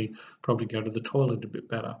actually probably go to the toilet a bit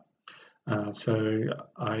better. So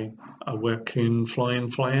I work in fly in,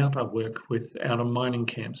 fly out. I work out of mining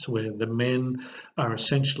camps where the men are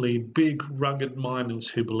essentially big, rugged miners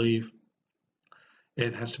who believe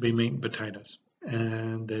it has to be meat and potatoes.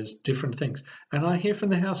 And there's different things. And I hear from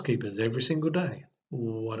the housekeepers every single day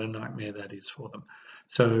what a nightmare that is for them.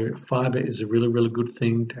 So fiber is a really, really good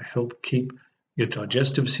thing to help keep your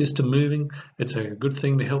digestive system moving. It's a good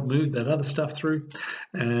thing to help move that other stuff through.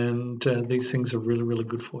 And these things are really, really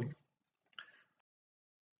good for you.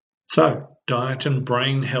 So, diet and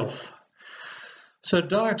brain health. So,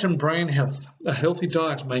 diet and brain health. A healthy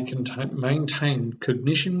diet may maintain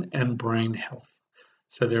cognition and brain health.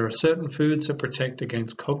 So, there are certain foods that protect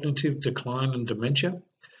against cognitive decline and dementia.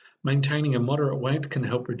 Maintaining a moderate weight can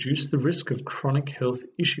help reduce the risk of chronic health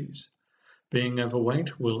issues. Being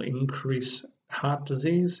overweight will increase heart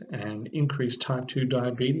disease and increase type 2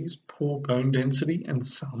 diabetes, poor bone density, and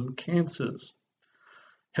some cancers.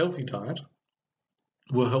 Healthy diet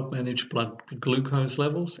will help manage blood glucose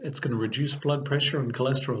levels. It's going to reduce blood pressure and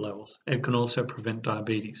cholesterol levels. It can also prevent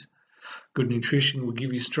diabetes. Good nutrition will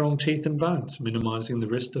give you strong teeth and bones, minimizing the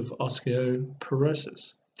risk of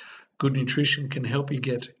osteoporosis. Good nutrition can help you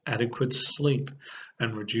get adequate sleep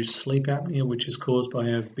and reduce sleep apnea, which is caused by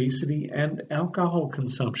obesity and alcohol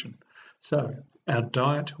consumption. So our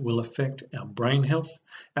diet will affect our brain health,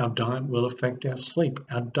 our diet will affect our sleep,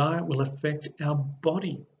 our diet will affect our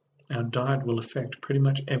body, our diet will affect pretty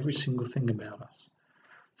much every single thing about us.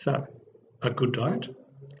 So a good diet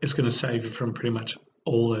is going to save you from pretty much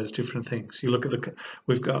all those different things. You look at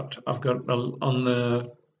I've got on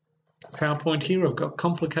the PowerPoint here, I've got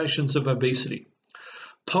complications of obesity,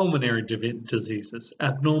 pulmonary diseases,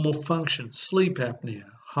 abnormal function, sleep apnea,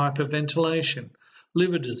 hyperventilation,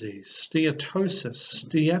 liver disease, steatosis,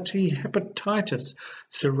 steatohepatitis,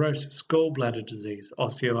 cirrhosis, gallbladder disease,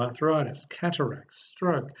 osteoarthritis, cataracts,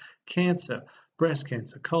 stroke, cancer, breast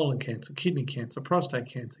cancer, colon cancer, kidney cancer, prostate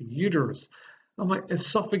cancer, uterus,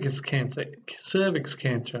 esophagus cancer, cervix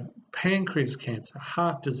cancer, pancreas cancer,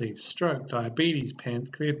 heart disease, stroke, diabetes,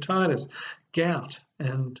 pancreatitis, gout,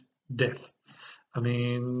 and death. I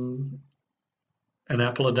mean, an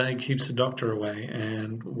apple a day keeps the doctor away,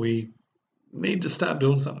 and we need to start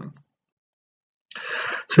doing something.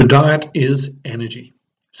 So diet is energy.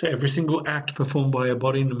 So every single act performed by your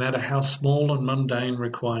body, no matter how small and mundane,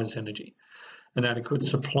 requires energy. An adequate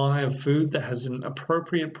supply of food that has an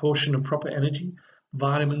appropriate portion of proper energy,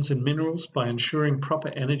 vitamins and minerals by ensuring proper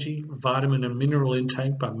energy, vitamin and mineral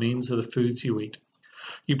intake by means of the foods you eat.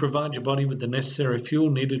 You provide your body with the necessary fuel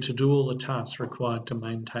needed to do all the tasks required to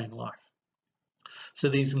maintain life. So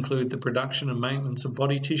these include the production and maintenance of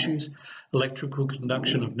body tissues, electrical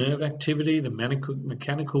conduction of nerve activity, the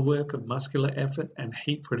mechanical work of muscular effort, and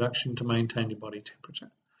heat production to maintain your body temperature.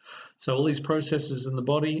 So all these processes in the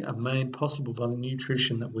body are made possible by the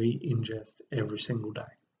nutrition that we ingest every single day.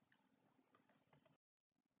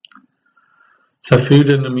 So food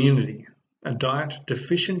and immunity. A diet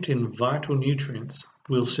deficient in vital nutrients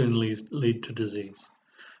will soon lead to disease.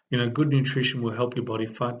 Good nutrition will help your body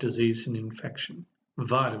fight disease and infection.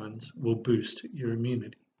 Vitamins will boost your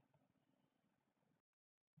immunity.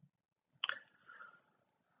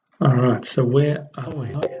 All right, so where are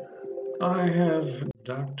we? I have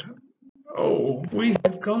ducked. Oh, we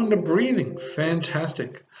have gone to breathing.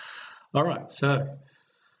 Fantastic. All right, so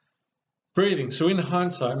breathing. So in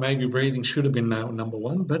hindsight, maybe breathing should have been number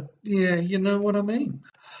one, but yeah, you know what I mean.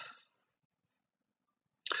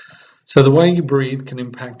 So the way you breathe can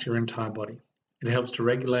impact your entire body. It helps to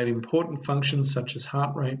regulate important functions such as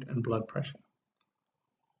heart rate and blood pressure.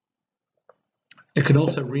 It can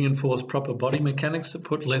also reinforce proper body mechanics that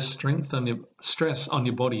put less stress on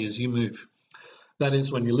your body as you move. That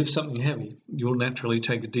is, when you lift something heavy, you'll naturally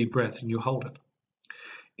take a deep breath and you hold it,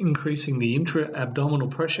 increasing the intra-abdominal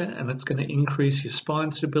pressure, and it's going to increase your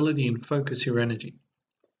spine stability and focus your energy.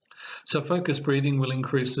 So focused breathing will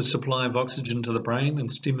increase the supply of oxygen to the brain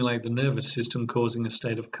and stimulate the nervous system, causing a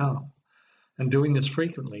state of calm. And doing this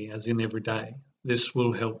frequently, as in every day, this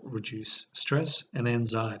will help reduce stress and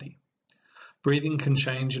anxiety. Breathing can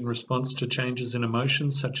change in response to changes in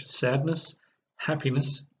emotions such as sadness,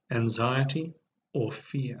 happiness, anxiety, or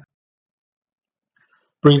fear.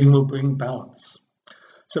 Breathing will bring balance.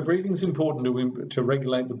 So breathing is important to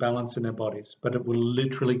regulate the balance in our bodies, but it will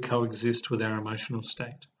literally coexist with our emotional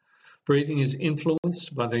state. Breathing is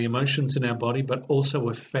influenced by the emotions in our body, but also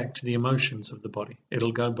affect the emotions of the body.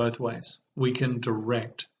 It'll go both ways. We can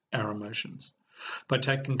direct our emotions. By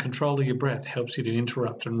taking control of your breath helps you to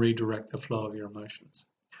interrupt and redirect the flow of your emotions.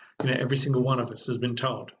 Every single one of us has been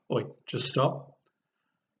told, oi, just stop,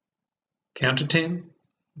 count to 10,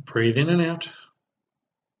 breathe in and out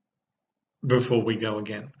before we go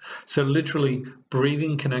again. So literally,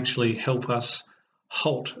 breathing can actually help us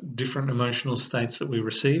halt different emotional states that we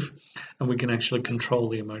receive, and we can actually control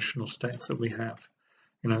the emotional states that we have.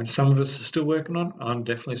 Some of us are still working on it. I'm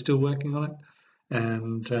definitely still working on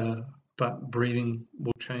it, but breathing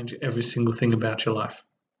will change every single thing about your life.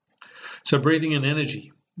 So breathing and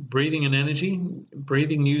energy. Breathing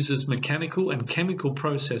uses mechanical and chemical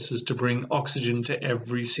processes to bring oxygen to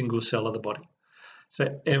every single cell of the body.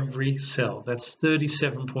 So every cell, that's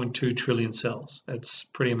 37.2 trillion cells. That's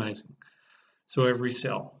pretty amazing. So every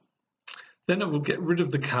cell. Then it will get rid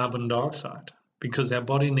of the carbon dioxide because our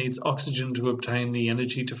body needs oxygen to obtain the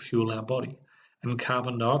energy to fuel our body. And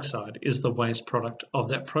carbon dioxide is the waste product of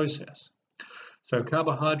that process. So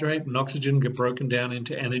carbohydrate and oxygen get broken down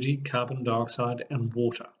into energy, carbon dioxide, and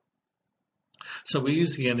water. So we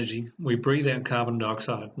use the energy, we breathe out carbon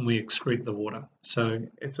dioxide, and we excrete the water. So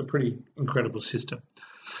it's a pretty incredible system.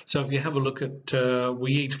 So if you have a look at,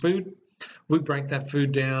 we eat food, we break that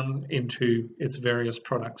food down into its various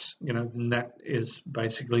products, and that is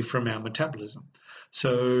basically from our metabolism.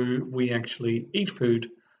 So we actually eat food,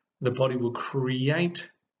 the body will create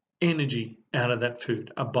energy out of that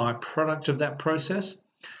food. A byproduct of that process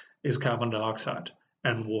is carbon dioxide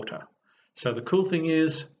and water. So the cool thing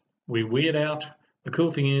is we wee it out. The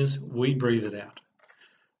cool thing is we breathe it out.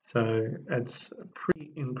 So it's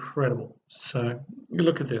pretty incredible. So you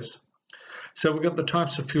look at this. So we've got the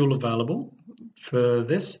types of fuel available for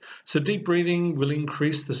this. So deep breathing will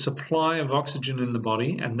increase the supply of oxygen in the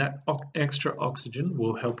body, and that extra oxygen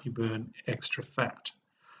will help you burn extra fat.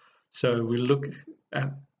 So we look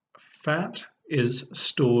at fat is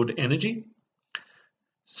stored energy.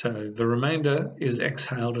 So the remainder is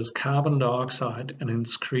exhaled as carbon dioxide and then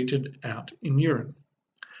excreted out in urine.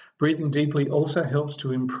 Breathing deeply also helps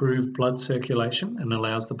to improve blood circulation and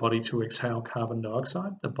allows the body to exhale carbon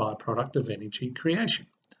dioxide, the byproduct of energy creation.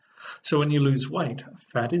 So when you lose weight,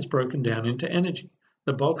 fat is broken down into energy,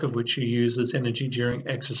 the bulk of which you use as energy during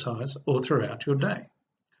exercise or throughout your day,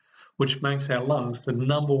 which makes our lungs the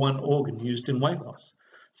 #1 organ used in weight loss.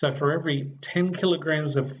 So for every 10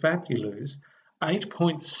 kilograms of fat you lose,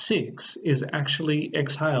 8.6 is actually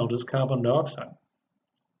exhaled as carbon dioxide.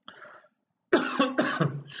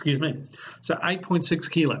 Excuse me. So 8.6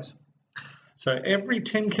 kilos. So every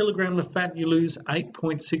 10 kilograms of fat you lose,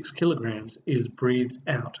 8.6 kilograms is breathed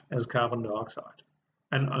out as carbon dioxide,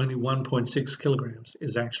 and only 1.6 kilograms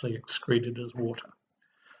is actually excreted as water.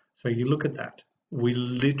 So you look at that. We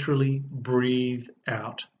literally breathe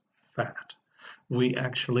out fat. We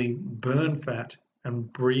actually burn fat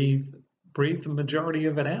and breathe the majority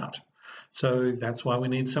of it out. So that's why we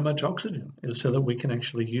need so much oxygen, is so that we can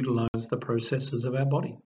actually utilize the processes of our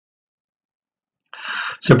body.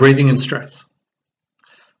 So breathing in stress.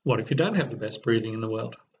 What if you don't have the best breathing in the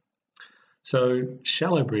world? So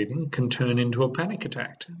shallow breathing can turn into a panic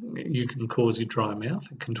attack. You can cause your dry mouth,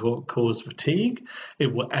 it can cause fatigue,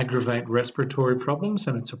 it will aggravate respiratory problems,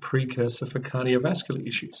 and it's a precursor for cardiovascular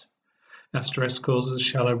issues. Our stress causes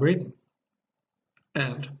shallow breathing,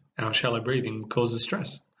 and our shallow breathing causes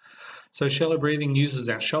stress. So shallow breathing uses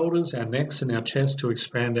our shoulders, our necks, and our chest to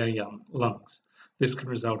expand our lungs. This can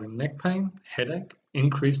result in neck pain, headache,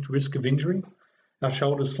 increased risk of injury. Our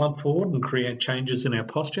shoulders slump forward and create changes in our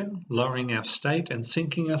posture, lowering our state and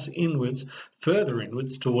sinking us inwards, further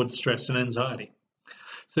inwards towards stress and anxiety.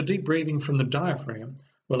 So deep breathing from the diaphragm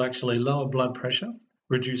will actually lower blood pressure,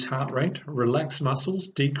 reduce heart rate, relax muscles,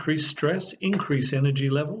 decrease stress, increase energy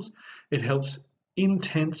levels. It helps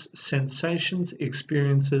intense sensations,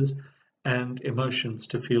 experiences, and emotions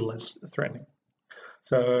to feel less threatening.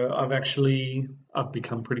 So I've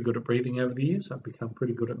become pretty good at breathing over the years. I've become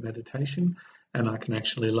pretty good at meditation, and I can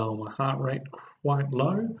actually lower my heart rate quite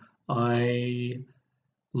low. I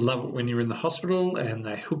love it when you're in the hospital and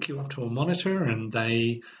they hook you up to a monitor and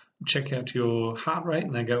they check out your heart rate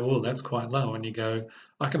and they go, oh, that's quite low. And you go,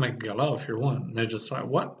 I can make it go low if you want. And they're just like,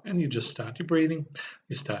 what? And you just start your breathing,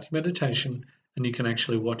 you start your meditation, and you can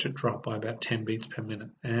actually watch it drop by about 10 beats per minute.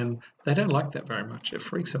 And they don't like that very much. It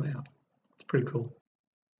freaks them out. It's pretty cool.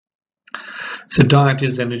 So diet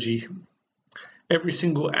is energy. Every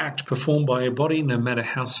single act performed by your body, no matter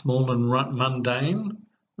how small and mundane,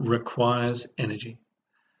 requires energy.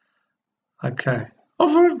 Okay,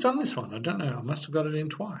 I've already done this one. I don't know. I must have got it in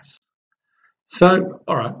twice. So,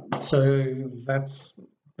 all right. So that's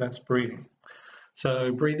breathing.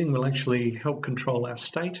 So breathing will actually help control our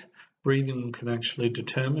state. Breathing can actually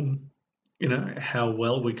determine, how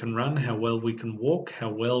well we can run, how well we can walk, how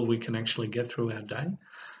well we can actually get through our day.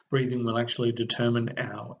 Breathing will actually determine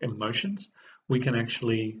our emotions. We can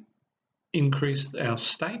actually increase our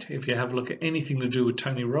state. If you have a look at anything to do with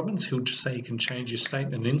Tony Robbins, he'll just say you can change your state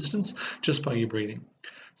in an instance just by your breathing.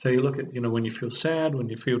 So you look at, when you feel sad, when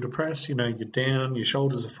you feel depressed, you're down, your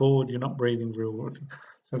shoulders are forward, you're not breathing real well.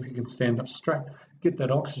 So if you can stand up straight, get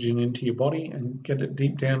that oxygen into your body and get it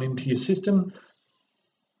deep down into your system,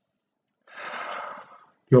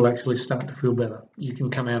 you'll actually start to feel better. You can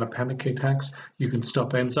come out of panic attacks. You can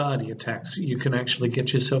stop anxiety attacks. You can actually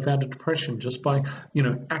get yourself out of depression just by,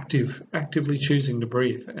 actively choosing to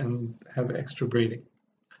breathe and have extra breathing.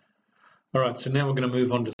 All right, so now we're going to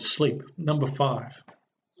move on to sleep. Number 5,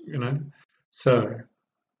 So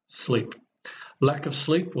sleep. Lack of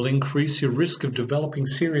sleep will increase your risk of developing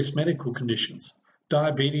serious medical conditions,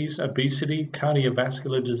 diabetes, obesity,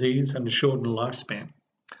 cardiovascular disease, and a shortened lifespan.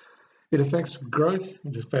 It affects growth,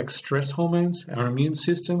 it affects stress hormones, our immune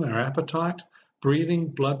system, our appetite, breathing,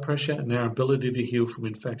 blood pressure, and our ability to heal from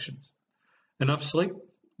infections. Enough sleep?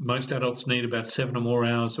 Most adults need about 7 or more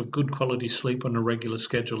hours of good quality sleep on a regular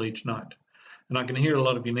schedule each night. And I can hear a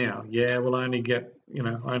lot of you now, yeah, well, I only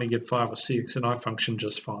get 5 or 6 and I function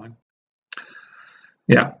just fine.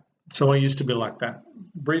 Yeah, so I used to be like that.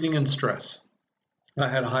 Breathing and stress. I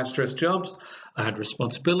had high-stress jobs. I had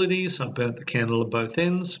responsibilities. I burnt the candle at both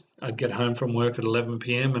ends. I'd get home from work at 11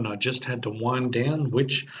 p.m. and I just had to wind down,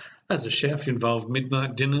 which, as a chef, involved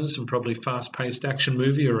midnight dinners and probably fast-paced action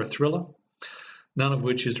movie or a thriller, none of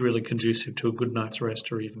which is really conducive to a good night's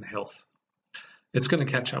rest or even health. It's going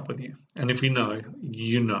to catch up with you. And if you know,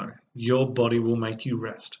 your body will make you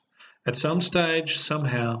rest. At some stage,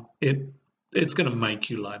 somehow, it's going to make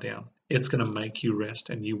you lie down. It's going to make you rest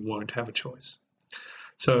and you won't have a choice.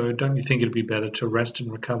 So don't you think it'd be better to rest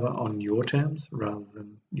and recover on your terms rather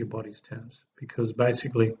than your body's terms? Because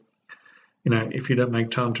basically, if you don't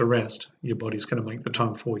make time to rest, your body's going to make the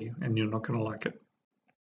time for you and you're not going to like it.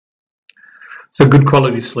 So good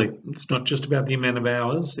quality sleep. It's not just about the amount of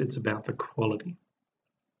hours, it's about the quality.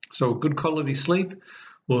 So good quality sleep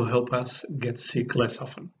will help us get sick less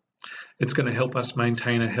often. It's going to help us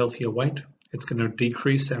maintain a healthier weight. It's going to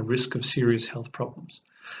decrease our risk of serious health problems.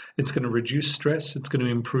 It's going to reduce stress. It's going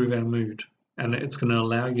to improve our mood. And it's going to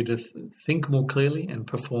allow you to think more clearly and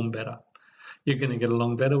perform better. You're going to get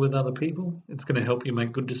along better with other people. It's going to help you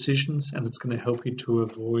make good decisions. And it's going to help you to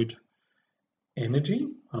avoid energy.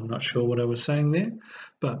 I'm not sure what I was saying there,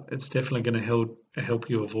 but it's definitely going to help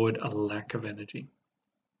you avoid a lack of energy.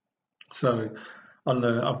 So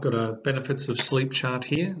I've got a benefits of sleep chart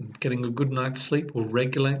here. Getting a good night's sleep will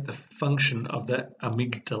regulate the function of the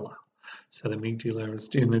amygdala. So the amygdala is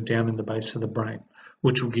down in the base of the brain,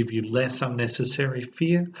 which will give you less unnecessary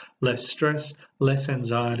fear, less stress, less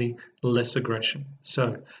anxiety, less aggression.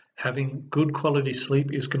 So having good quality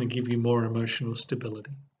sleep is going to give you more emotional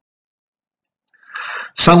stability.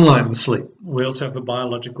 Sunlight and sleep. We also have a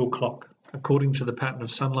biological clock. According to the pattern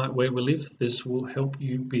of sunlight where we live, this will help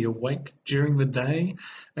you be awake during the day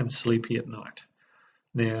and sleepy at night.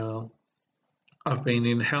 Now, I've been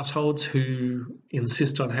in households who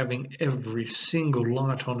insist on having every single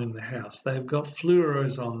light on in the house. They've got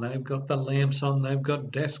fluoros on, they've got the lamps on, they've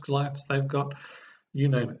got desk lights, they've got, you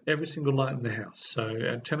name it, every single light in the house. So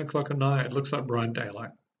at 10 o'clock at night, it looks like bright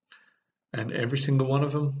daylight. And every single one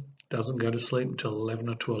of them doesn't go to sleep until 11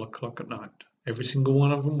 or 12 o'clock at night. Every single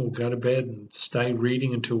one of them will go to bed and stay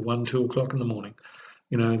reading until 1, 2 o'clock in the morning.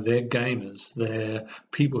 They're gamers. They're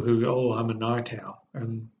people who, I'm a night owl.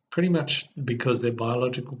 And pretty much because their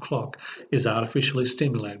biological clock is artificially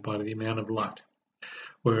stimulated by the amount of light.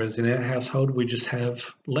 Whereas in our household, we just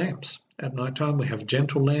have lamps. At night time, we have a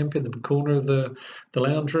gentle lamp in the corner of the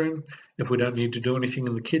lounge room. If we don't need to do anything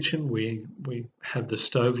in the kitchen, we have the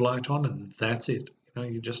stove light on and that's it.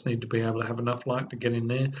 You just need to be able to have enough light to get in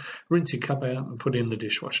there, rinse your cup out and put it in the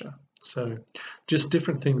dishwasher. So just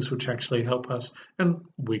different things which actually help us. And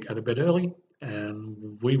we go to bed early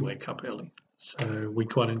and we wake up early. So we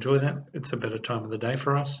quite enjoy that. It's a better time of the day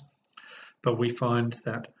for us. But we find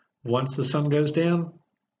that once the sun goes down,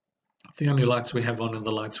 the only lights we have on are the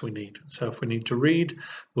lights we need. So if we need to read,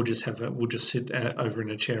 we'll just sit over in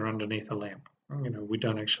a chair underneath a lamp. We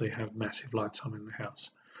don't actually have massive lights on in the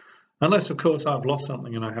house. Unless, of course, I've lost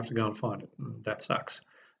something and I have to go and find it. And that sucks.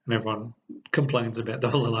 And everyone complains about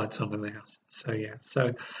all the lights on in the house. So, yeah.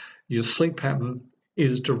 So your sleep pattern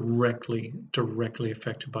is directly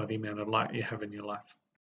affected by the amount of light you have in your life.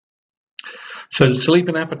 So sleep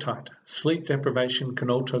and appetite. Sleep deprivation can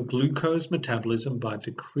alter glucose metabolism by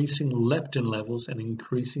decreasing leptin levels and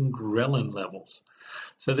increasing ghrelin levels.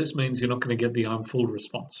 So this means you're not going to get the I'm full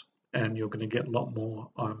response. And you're going to get a lot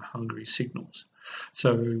more I'm hungry signals.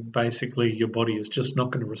 So basically your body is just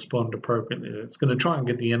not going to respond appropriately. It's going to try and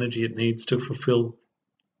get the energy it needs to fulfill,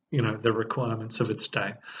 the requirements of its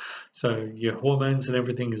day. So your hormones and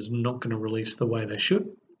everything is not going to release the way they should,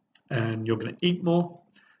 and you're going to eat more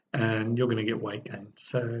and you're going to get weight gain.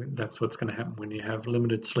 So that's what's going to happen when you have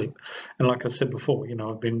limited sleep. And like I said before,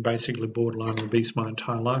 I've been basically borderline obese my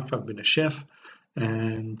entire life. I've been a chef,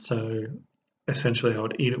 and so essentially I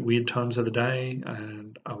would eat at weird times of the day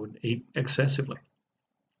and I would eat excessively.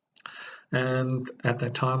 And at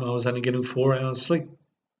that time I was only getting 4 hours sleep,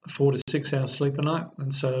 4 to 6 hours sleep a night.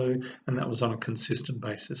 And that was on a consistent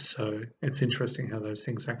basis. So it's interesting how those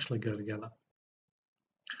things actually go together.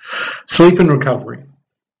 Sleep and recovery.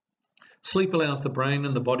 Sleep allows the brain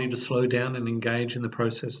and the body to slow down and engage in the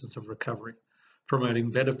processes of recovery,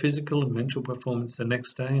 promoting better physical and mental performance the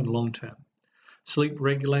next day and long term. Sleep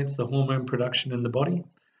regulates the hormone production in the body.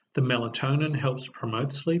 The melatonin helps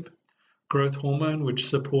promote sleep. Growth hormone, which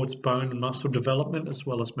supports bone and muscle development as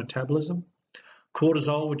well as metabolism.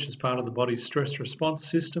 Cortisol, which is part of the body's stress response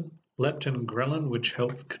system. Leptin and ghrelin, which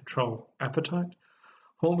help control appetite.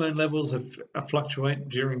 Hormone levels fluctuate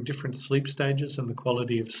during different sleep stages, and the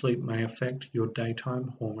quality of sleep may affect your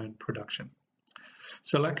daytime hormone production.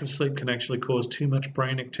 So lack of sleep can actually cause too much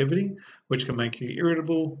brain activity, which can make you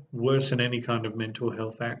irritable, worsen any kind of mental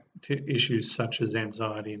health issues such as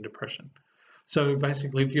anxiety and depression. So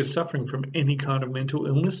basically, if you're suffering from any kind of mental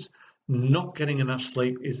illness, not getting enough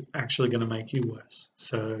sleep is actually going to make you worse.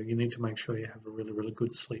 So you need to make sure you have a really, really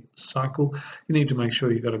good sleep cycle. You need to make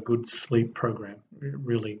sure you've got a good sleep program.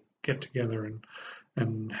 Really get together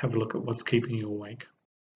and have a look at what's keeping you awake.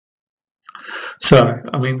 So,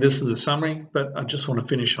 I mean, this is the summary, but I just want to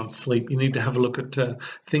finish on sleep. You need to have a look at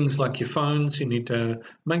things like your phones. You need to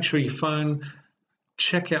make sure your phone,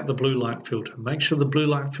 check out the blue light filter. Make sure the blue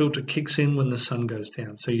light filter kicks in when the sun goes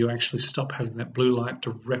down, so you actually stop having that blue light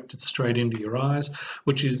directed straight into your eyes,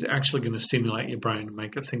 which is actually going to stimulate your brain and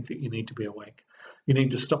make it think that you need to be awake. You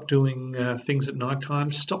need to stop doing things at night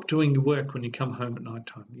time. Stop doing your work when you come home at night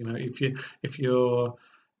time. You know, if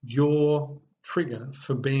your trigger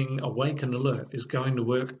for being awake and alert is going to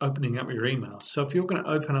work opening up your emails. So if you're going to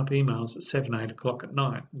open up emails at 7, 8 o'clock at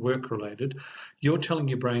night, work related, you're telling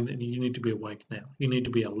your brain that you need to be awake now. You need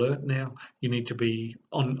to be alert now. You need to be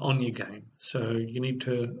on your game. So you need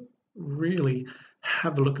to really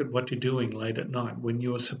have a look at what you're doing late at night when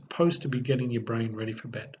you're supposed to be getting your brain ready for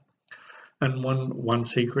bed. And one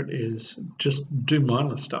secret is just do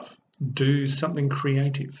mindless stuff. Do something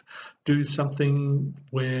creative. Do something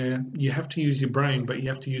where you have to use your brain, but you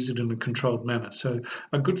have to use it in a controlled manner. So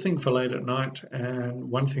a good thing for late at night, and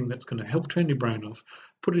one thing that's going to help turn your brain off,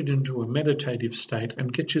 put it into a meditative state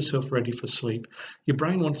and get yourself ready for sleep. Your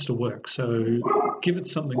brain wants to work, so give it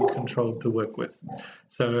something controlled to work with.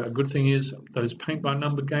 So a good thing is those paint by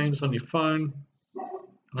number games on your phone.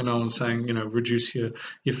 I know I'm saying, reduce your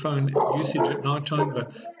phone usage at night time,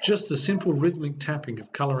 but just the simple rhythmic tapping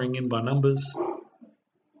of colouring in by numbers,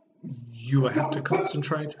 you have to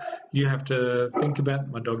concentrate. You have to think about,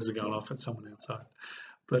 my dogs are going off at someone outside,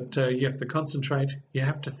 but you have to concentrate, you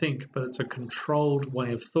have to think, but it's a controlled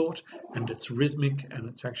way of thought and it's rhythmic and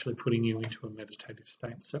it's actually putting you into a meditative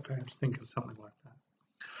state. So perhaps think of something like that.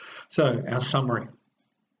 So our summary.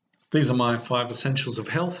 These are my 5 essentials of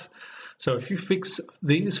health. So if you fix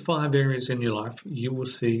these 5 areas in your life, you will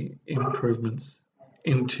see improvements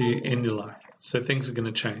in your life. So things are going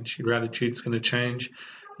to change. Your attitude's going to change,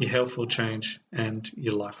 your health will change, and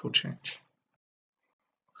your life will change.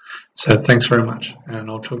 So thanks very much, and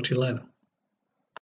I'll talk to you later.